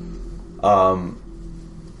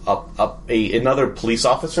another police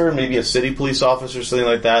officer, maybe a city police officer, something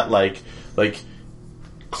like that, like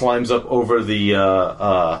climbs up over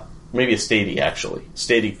the maybe a statey actually.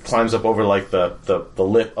 Statey climbs up over like the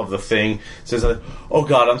lip of the thing, says, "Oh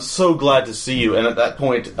God, I'm so glad to see you." And at that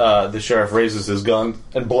point, the sheriff raises his gun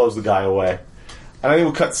and blows the guy away. And I think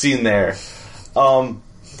we'll cut scene there.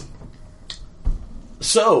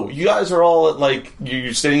 So, you guys are all at, like,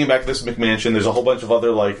 you're standing back at this McMansion. There's a whole bunch of other,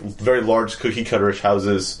 like, very large cookie-cutter-ish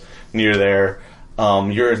houses near there.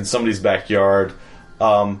 You're in somebody's backyard.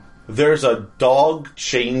 There's a dog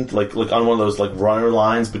chained, like on one of those, like, runner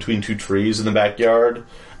lines between two trees in the backyard.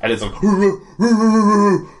 And it's like...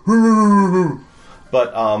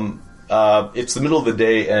 But, it's the middle of the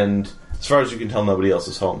day, and as far as you can tell, nobody else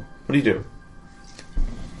is home. What do you do?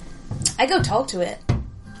 I go talk to it.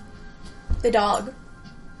 The dog.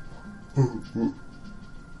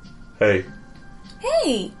 Hey.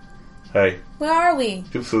 Hey! Hey. Where are we?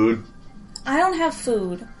 Get food. I don't have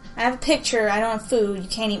food. I have a picture. I don't have food. You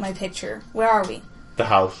can't eat my picture. Where are we? The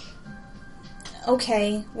house.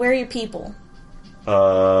 Okay. Where are your people?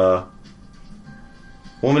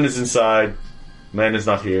 Woman is inside. Man is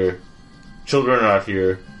not here. Children are not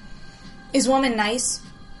here. Is woman nice?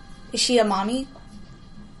 Is she a mommy?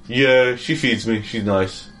 Yeah, she feeds me. She's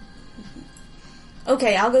nice.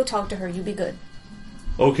 Okay, I'll go talk to her. You be good.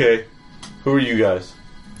 Okay. Who are you guys?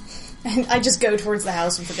 And I just go towards the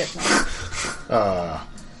house and forget them.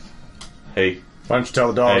 Hey. Why don't you tell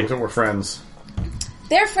the dog Hey. that we're friends?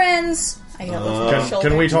 They're friends. I go over the shoulder.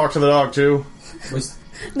 Can we talk to the dog, too?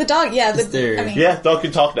 The dog, yeah. Yeah, dog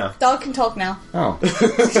can talk now. Dog can talk now. Oh.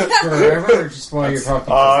 Forever, or just while you're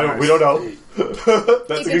talking? We don't know.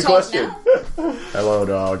 That's a can good talk question. Hello,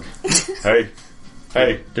 dog. Hey.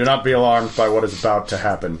 Hey. Do not be alarmed by what is about to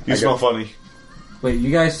happen. You smell funny. Wait, you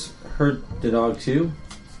guys heard the dog too?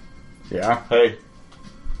 Yeah? Hey.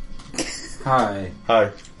 Hi.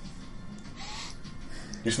 Hi.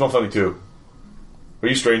 You smell funny too. Are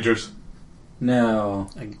you strangers? No.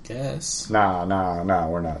 I guess. Nah,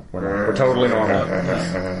 we're not. We're totally normal.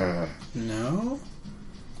 No?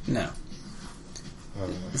 No.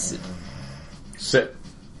 Sit.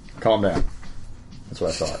 Calm down. That's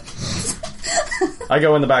what I thought. I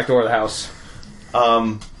go in the back door of the house.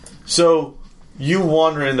 So you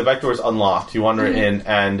wander in. The back door is unlocked. You wander in,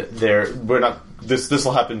 and we're not. This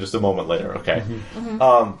will happen just a moment later. Okay.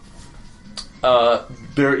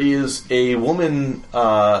 There is a woman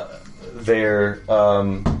there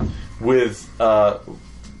with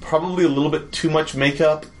probably a little bit too much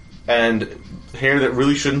makeup and hair that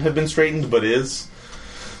really shouldn't have been straightened, but is.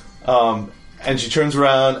 And she turns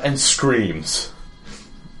around and screams.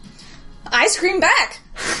 I scream back.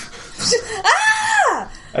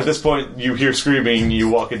 Ah! At this point, you hear screaming. You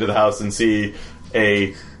walk into the house and see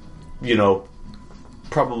a,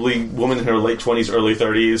 probably woman in her late 20s, early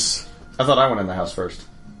 30s. I thought I went in the house first.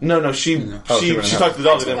 No, she talked to the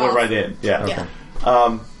dog and then went right in. Yeah.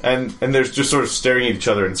 Yeah. And they're just sort of staring at each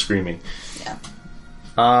other and screaming. Yeah.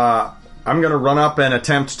 I'm gonna run up and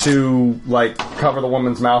attempt to, cover the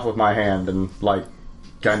woman's mouth with my hand and,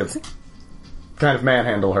 kind of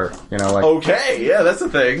manhandle her, Okay, yeah, that's a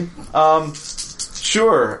thing.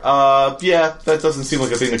 Sure. Yeah, that doesn't seem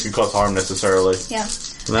like a thing that could cause harm necessarily. Yeah.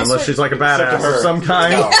 Unless she's like a badass her. of some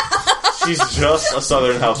kind. No. She's just a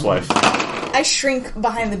southern housewife. I shrink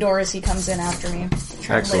behind the door as he comes in after me.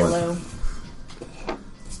 Try to lay Excellent. low.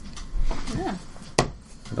 Yeah.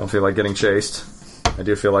 I don't feel like getting chased. I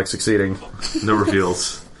do feel like succeeding. No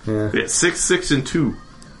reveals. Yeah. 6, 6, and 2.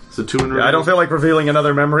 So 2 and I don't feel like revealing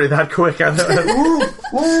another memory that quick. I'm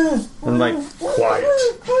quiet.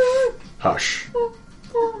 Hush.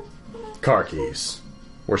 Car keys.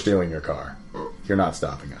 We're stealing your car. You're not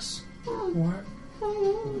stopping us. What?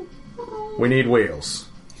 We need wheels.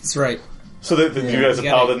 That's right. So you guys have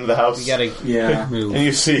piled into the house. We gotta Yeah. move. And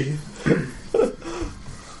you see.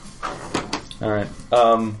 Alright.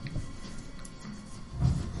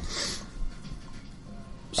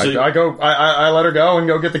 So I let her go and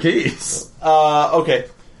go get the keys. Okay.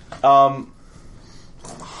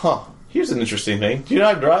 Here's an interesting thing. Do you know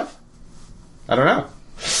how to drive? I don't know.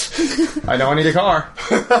 I know I need a car.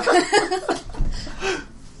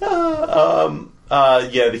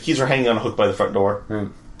 Yeah, the keys are hanging on a hook by the front door. Hmm.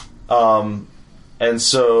 And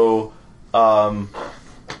so, all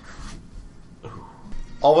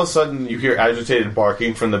of a sudden you hear agitated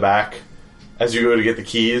barking from the back as you go to get the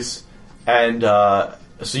keys, and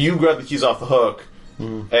So you grab the keys off the hook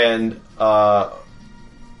and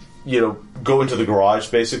go into the garage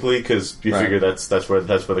basically because you figure that's where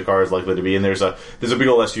the car is likely to be, and there's a big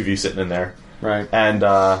old SUV sitting in there. Right. And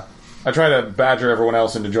I try to badger everyone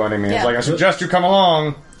else into joining me. Yeah. It's like, I suggest you come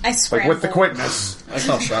along. I scramble. Like, with the quickness. I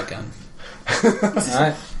call shotgun.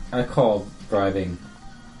 I call driving.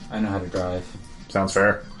 I know how to drive. Sounds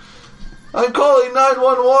fair. I'm calling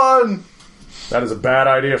 911. That is a bad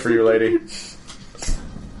idea for you, lady.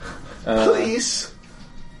 Please.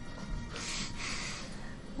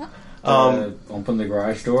 Open the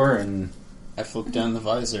garage door and I flip down the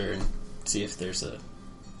visor and see if there's a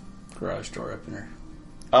garage door opener.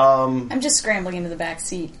 I'm just scrambling into the back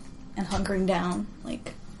seat and hunkering down,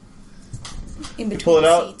 like, in between pull it the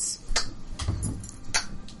out? seats.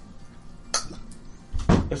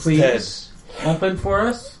 It's please open for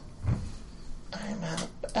us. I'm out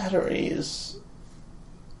of batteries.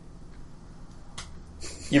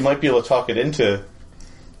 You might be able to talk it into.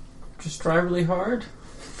 Just drive really hard.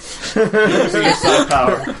 Using your side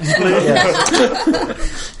power.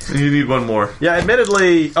 You need one more. Yeah,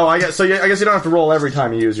 admittedly... Oh, I guess you don't have to roll every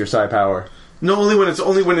time you use your psi power. No, only when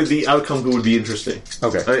the outcome would be interesting.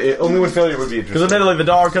 Okay. Only when failure would be interesting. Because admittedly, the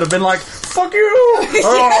dog could have been like, "Fuck you!"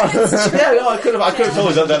 Yeah, no, I could have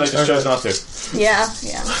totally done that. I just chose not to. Yeah.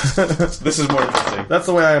 This is more interesting. That's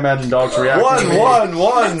the way I imagine dogs react. 1, 1,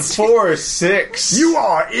 1, 4, 6. You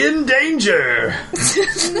are in danger.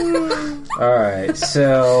 Alright,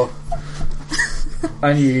 so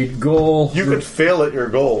I need goal. You could fail at your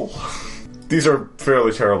goal. These are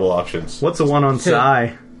fairly terrible options. What's the one on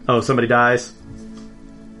psi? Oh, somebody dies?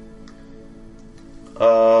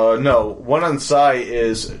 No. One on Psi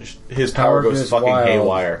is his power goes fucking wild.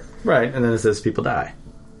 haywire. Right, and then it says people die.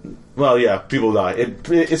 Well, yeah, people die.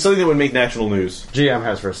 It's something that would make national news. GM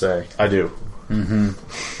has first say. I do.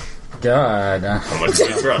 God. How much do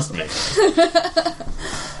you trust me?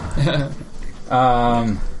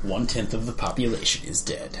 1/10 of the population is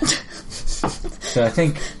dead. So I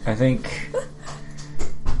think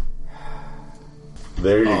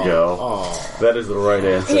There you go. That is the right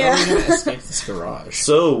answer. Yeah. We're gonna escape this garage.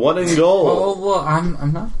 So, 1 in goal. Oh well,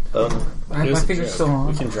 I'm not. My Here's the finger's joke. still on.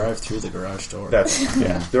 We can drive through the garage door.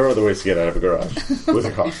 There are other ways to get out of a garage with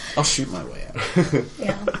a car. I'll shoot my way out.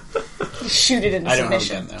 Yeah. Shoot it into I don't have a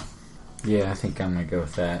submission. gun, though. Yeah, I think I'm gonna go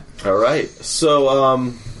with that. All right.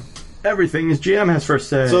 So, Everything is GM has first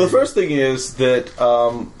say. the first thing is that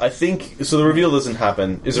I think so. The reveal doesn't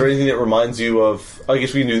happen. Is there anything that reminds you of? I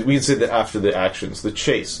guess we can say that after the actions, the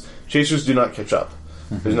chase. Chasers do not catch up.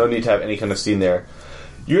 There's no need to have any kind of scene there.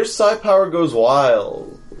 Your psi power goes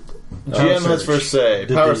wild. GM has first say.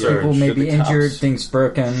 Did Power the surge. People may Should be the cops injured, things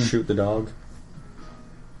broken. Shoot the dog.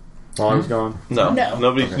 While I was gone. No.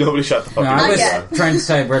 Nobody shot the fucking No, I was yet. trying to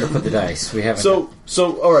decide where to put the dice. We haven't. So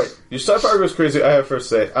all right. Your psi power goes crazy. I have first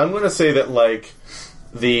say. I'm going to say that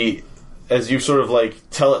as you sort of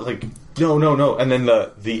tell it no, and then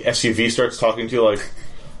the SUV starts talking to you like,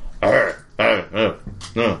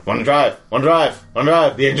 want to drive.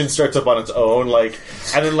 The engine starts up on its own,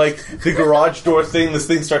 and then the garage door thing. This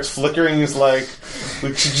thing starts flickering. Is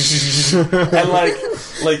and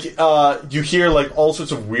you hear all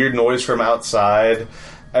sorts of weird noise from outside,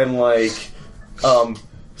 and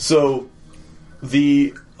so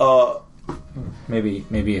the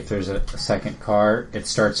maybe if there's a second car, it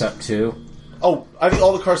starts up too. Oh, I think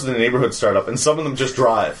all the cars in the neighborhood start up, and some of them just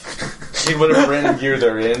drive in whatever random gear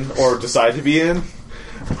they're in or decide to be in.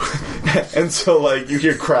 And so, you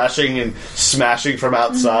hear crashing and smashing from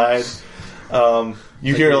outside.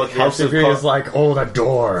 You hear House of SUV is like, oh, the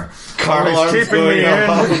door. car Always alarms keeping going me in.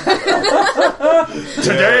 off.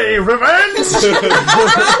 Today, revenge.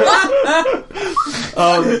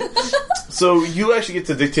 So you actually get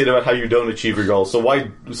to dictate about how you don't achieve your goal. So what?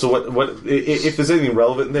 If there's anything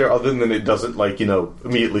relevant there, other than it doesn't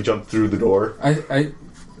immediately jump through the door.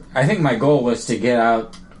 I think my goal was to get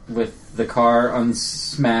out with the car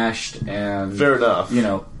unsmashed and Fair enough.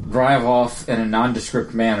 drive off in a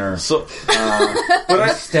nondescript manner. So,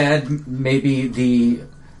 Instead, maybe the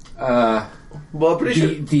well, I'm pretty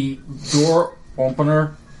sure. the door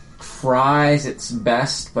opener tries its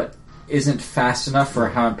best, but isn't fast enough for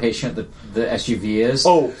how impatient the SUV is.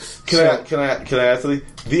 Oh, can I add something?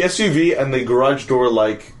 The SUV and the garage door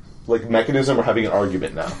mechanism are having an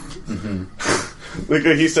argument now. Mm-hmm.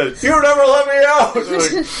 He said, "You never let me out."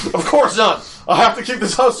 Of course not. I have to keep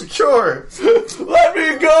this house secure. Let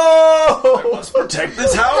me go. I must protect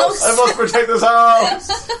this house.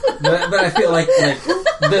 But I feel like the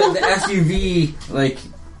SUV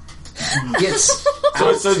gets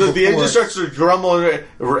so the engine starts to grumble and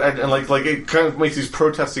it kind of makes these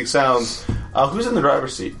protesting sounds. Who's in the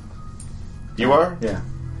driver's seat? You are? Yeah.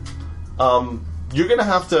 You're gonna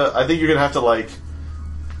have to. I think you're gonna have to like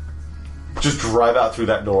just drive out through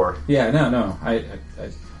that door. Yeah. No. I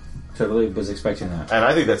totally was expecting that. And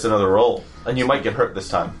I think that's another roll, and you might get hurt this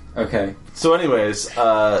time. Okay. So, anyways,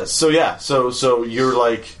 so you're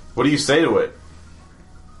like, what do you say to it?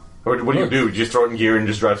 Or what do you do? You just throw it in gear and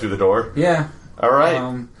just drive through the door? Yeah. All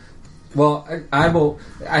right. Well, I will.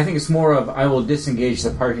 I think it's more of I will disengage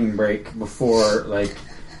the parking brake before like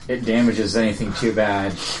it damages anything too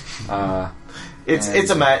bad. It's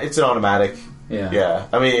an automatic. Yeah. Yeah.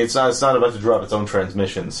 I mean, it's not about to drop its own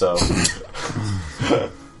transmission. So,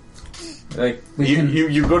 like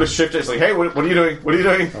you go to shift it. It's like, hey, what are you doing? What are you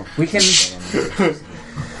doing? we can.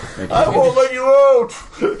 I won't let you out.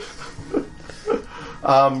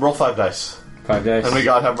 Roll 5 dice. 5 dice. And may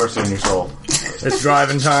God have mercy on your soul. It's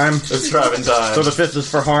driving time. It's driving time. So the 5th is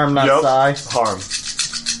for harm, not Yep. psi. Harm.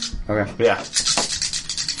 Okay. Yeah.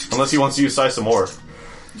 Unless he wants to use psi some more.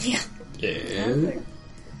 Yeah.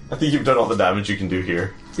 I think you've done all the damage you can do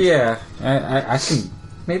here. Yeah, I can.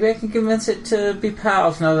 Maybe I can convince it to be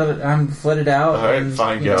pals now that I'm flooded out. All right, and,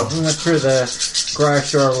 fine, you know, go. we went through the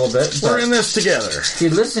garage door a little bit. We're But in this together. if you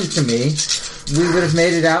listened to me, we would have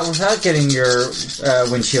made it out without getting your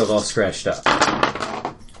windshield all scratched up.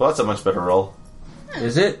 Well, that's a much better roll.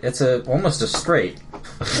 Is it? It's almost a straight.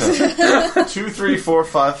 2, 3, 4,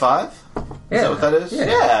 5, 5? Is that what that is?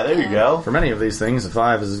 Yeah. There you go. For many of these things, a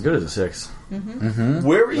 5 is as good as a 6.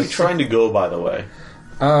 Where were you trying to go, by the way?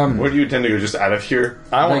 Where do you intend to go? Just out of here?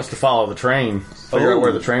 I want us to follow the train, figure Oh. out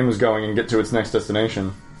where the train was going, and get to its next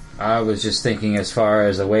destination. I was just thinking as far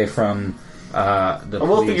as away from the And police.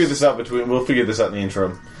 we'll figure this out We'll figure this out in the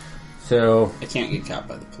interim. So, I can't get caught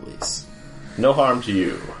by the police. No harm to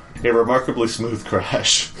you. A remarkably smooth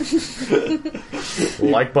crash.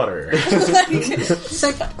 Like butter. it's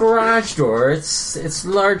like a garage door. It's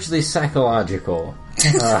largely psychological.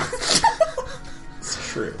 It's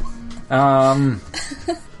true.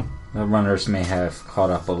 The runners may have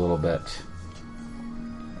caught up a little bit.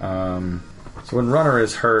 So when runner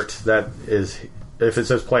is hurt, that is... If it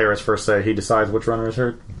says player as first say, he decides which runner is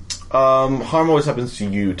hurt? Harm always happens to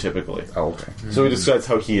you, typically. Oh, okay. So he decides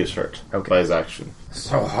how he is hurt Okay. by his action.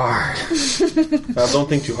 So hard. Don't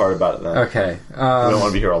think too hard about it, then. Okay. You don't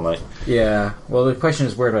want to be here all night. Yeah. Well, the question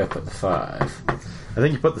is, where do I put the 5? I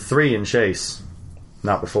think you put the 3 in chase,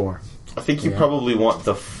 not before. I think you probably want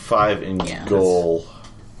the 5 in Yeah. goal.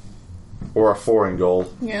 Or a 4 in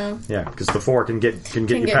goal. Yeah. Yeah, because the 4 can get you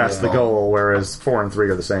get past the you. goal, whereas 4 and 3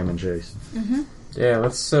 are the same in chase. Yeah.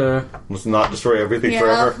 Let's. Let's not destroy everything Yeah.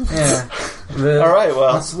 forever. Yeah. All right,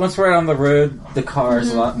 well. Once we're out on the road, the car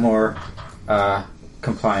is a lot more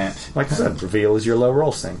compliant. Like I said, reveal is your low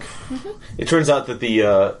roll sync. It turns out that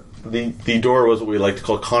the door was what we like to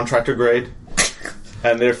call contractor grade.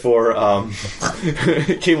 And therefore,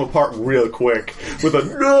 it came apart real quick with a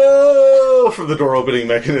no from the door opening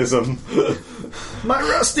mechanism. My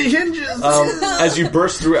rusty hinges! As you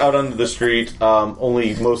burst through out onto the street,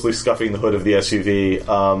 only mostly scuffing the hood of the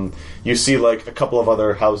SUV, you see like a couple of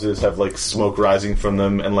other houses have like smoke rising from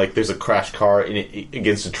them, and like there's a crashed car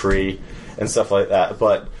against a tree and stuff like that.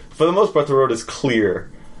 But for the most part, the road is clear.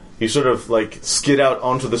 You sort of like skid out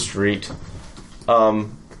onto the street.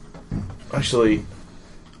 Actually,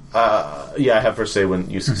 I have first say when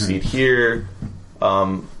you succeed here.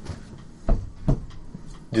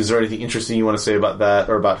 Is there anything interesting you want to say about that,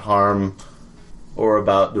 or about harm, or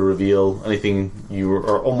about the reveal? Anything you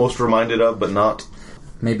are almost reminded of, but not?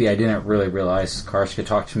 Maybe I didn't really realize cars could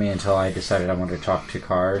talk to me until I decided I wanted to talk to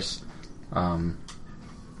cars.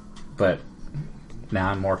 But now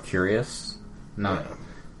I'm more curious. Not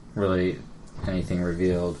really anything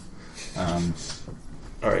revealed.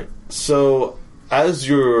 Alright, so as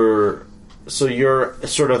you're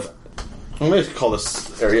sort of, I'm going to call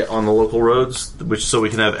this area on the local roads, which so we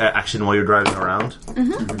can have action while you're driving around,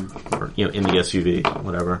 or in the SUV,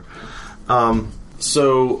 whatever.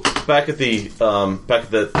 So back at the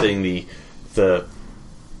thing, the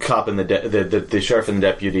cop and the sheriff and the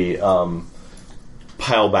deputy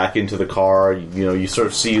pile back into the car. You sort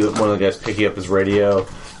of see one of the guys picking up his radio,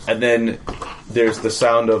 and then there's the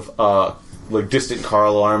sound of like distant car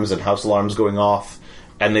alarms and house alarms going off,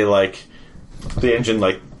 and they the engine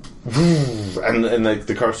and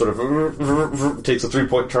the car sort of takes a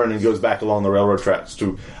 3-point turn and goes back along the railroad tracks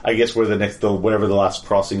to, I guess, where whatever the last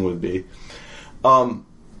crossing would be. You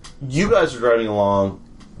guys are driving along,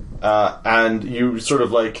 and you sort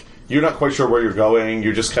of you're not quite sure where you're going.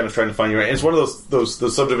 You're just kind of trying to find your way. It's one of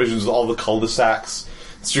those subdivisions with all the cul-de-sacs,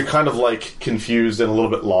 so you're kind of confused and a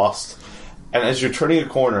little bit lost. And as you're turning a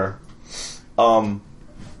corner,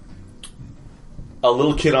 a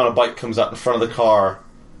little kid on a bike comes out in front of the car,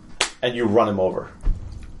 and you run him over.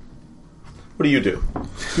 What do you do?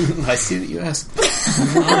 I see that you asked.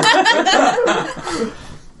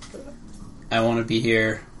 I want to be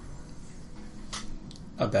here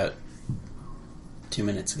about 2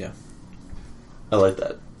 minutes ago. I like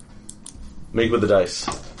that. Make with the dice.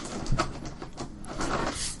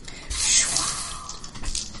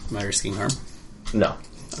 Am I risking harm? No,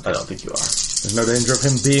 I don't think you are. There's no danger of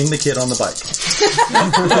him being the kid on the bike.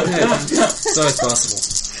 It's always possible.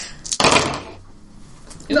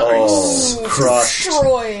 Oh, crushed.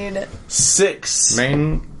 Destroyed. 6.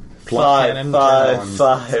 Main Five, plot cannon. five, turn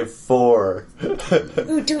 5, 4.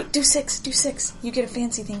 Ooh, do 6. Do 6. You get a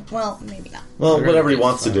fancy thing. Well, maybe not. Well, We're whatever he gonna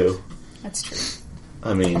wants to do do. That's true.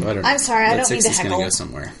 I mean, I'm sorry, I That don't mean 6 to is going heckle. to go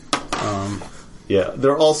somewhere. yeah,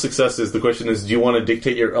 they're all successes. The question is, do you want to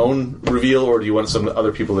dictate your own reveal, or do you want some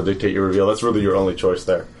other people to dictate your reveal? That's really your only choice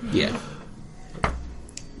there. Yeah.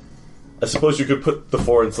 I suppose you could put the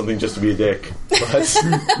 4 in something just to be a dick. But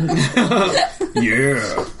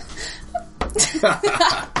Yeah.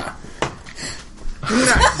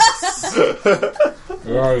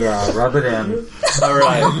 Yeah, rub it in. all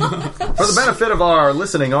right. For the benefit of our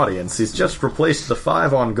listening audience, he's just replaced the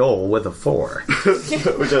 5 on goal with a 4.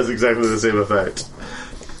 Which has exactly the same effect.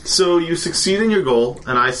 So you succeed in your goal,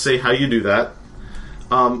 and I say how you do that.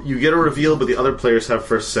 You get a reveal, but the other players have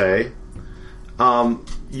first say.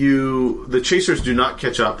 The chasers do not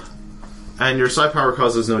catch up, and your psi power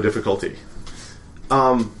causes no difficulty.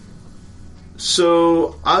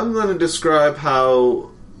 So I'm going to describe how.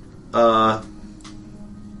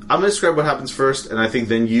 I'm going to describe what happens first, and I think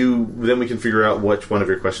then we can figure out which one of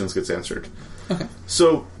your questions gets answered. Okay.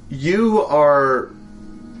 So you're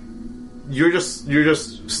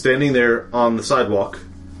just standing there on the sidewalk.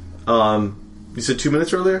 You said 2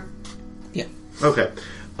 minutes earlier? Yeah. Okay.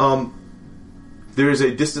 There is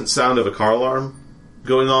a distant sound of a car alarm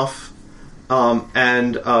going off,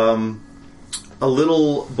 and a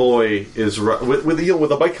little boy is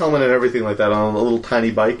with a bike helmet and everything like that on a little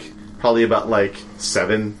tiny bike, probably about like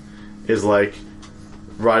 7, is like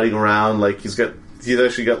riding around. Like he's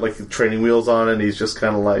actually got like training wheels on, and he's just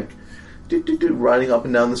kind of like riding up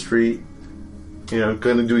and down the street. You know,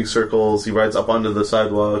 kind of doing circles. He rides up onto the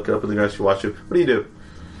sidewalk, up in the grass. You watch him. What do you do?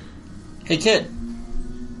 Hey, kid.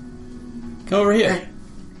 Come over here.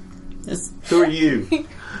 Who are you?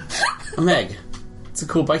 I'm Egg. It's a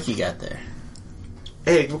cool bike you got there.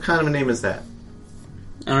 Egg, what kind of a name is that?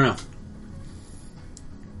 I don't know.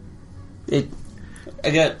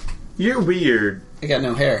 You're weird. I got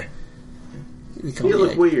no hair. You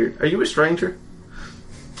look weird. Are you a stranger?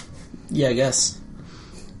 Yeah, I guess.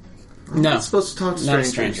 No. I'm supposed to talk to Not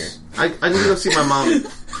strangers. a stranger. I need to go see my mom.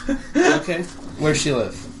 Okay. Where's she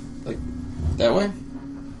live? Like, that way?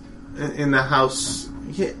 In the house.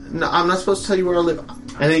 Yeah, no, I'm not supposed to tell you where I live.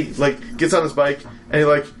 And he, like, gets on his bike, and he,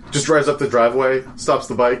 like, just drives up the driveway, stops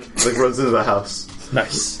the bike, like, runs into the house.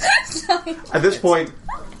 Nice. At this point,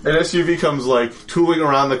 an SUV comes, like, tooling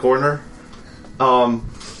around the corner,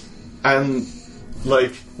 and,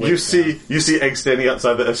 like, you see Egg standing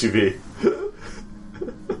outside the SUV.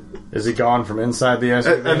 Is he gone from inside the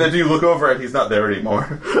SUV? And then you look over, and he's not there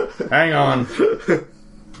anymore. Hang on.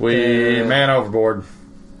 Man overboard.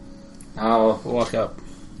 I'll Walk up.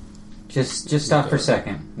 just stop for a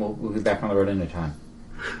second. We'll be back on the road in no time.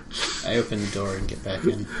 I open the door and get back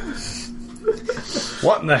in.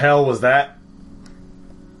 What in the hell was that?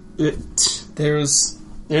 There's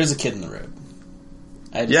a kid in the road.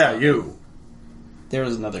 Yeah, you. There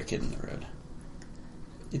was another kid in the road.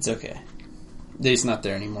 It's okay. He's not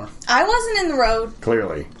there anymore. I wasn't in the road.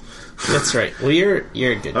 Clearly. That's right. Well, you're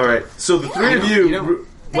a good. All right. So the three of you,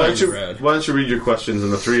 why don't Road. you read your questions,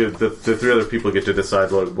 and the three other people get to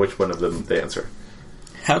decide which one of them they answer.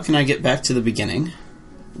 How can I get back to the beginning?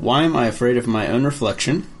 Why am I afraid of my own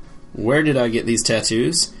reflection? Where did I get these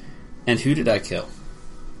tattoos? And who did I kill?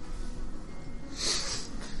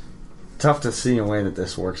 Tough to see a way that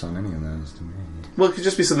this works on any of those to me. Well, it could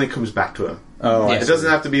just be something that comes back to him. Oh, Yeah. I It see. doesn't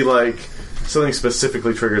have to be like something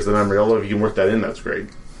specifically triggers the memory. Although if you can work that in, that's great.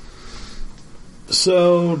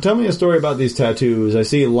 So, tell me a story about these tattoos. I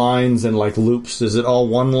see lines and like loops. Is it all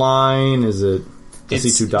one line? Is it? I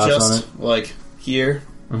see two dots just on it. like here,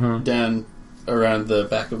 down around the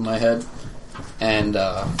back of my head, and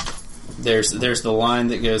there's the line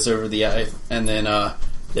that goes over the eye, and then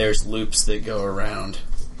there's loops that go around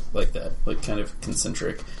like that, like kind of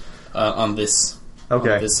concentric on this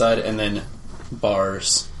side, and then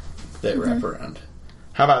bars that wrap around.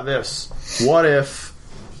 How about this? What if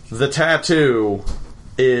the tattoo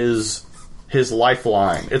is his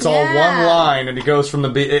lifeline. It's all Yeah. one line, and he goes from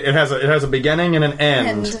it has a beginning and an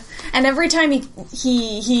end. And every time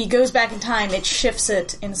he goes back in time, it shifts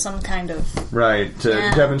it in some kind of Right, to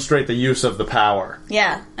demonstrate the use of the power.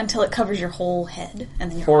 until it covers your whole head,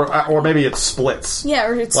 and then your Or maybe it splits. Yeah,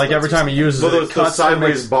 or it's Like every time he uses Well, it, those it cuts sideways and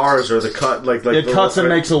makes, bars or the cut, like it the cuts and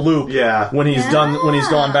little- makes a loop. Yeah. When he's done, when he's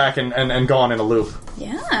gone back and gone in a loop.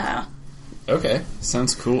 Yeah. Okay,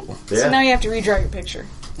 sounds cool. Yeah. So now you have to redraw your picture.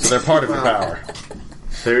 So they're part of your power.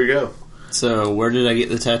 There you go. So where did I get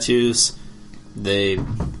the tattoos? They.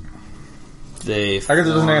 I guess it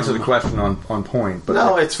doesn't answer the question on point, but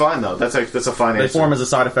No, it's fine though. That's a fine they answer. form as a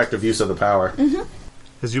side effect of use of the power.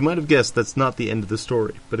 As you might have guessed, that's not the end of the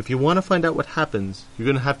story. But if you want to find out what happens, you're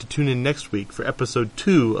going to have to tune in next week for episode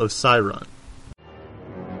 2 of PsiRun.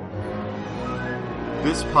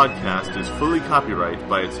 This podcast is fully copyrighted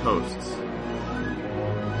by its hosts.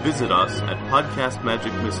 Visit us at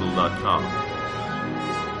podcastmagicmissile.com.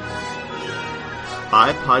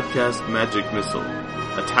 I Podcast Magic Missile,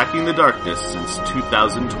 attacking the darkness since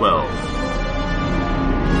 2012.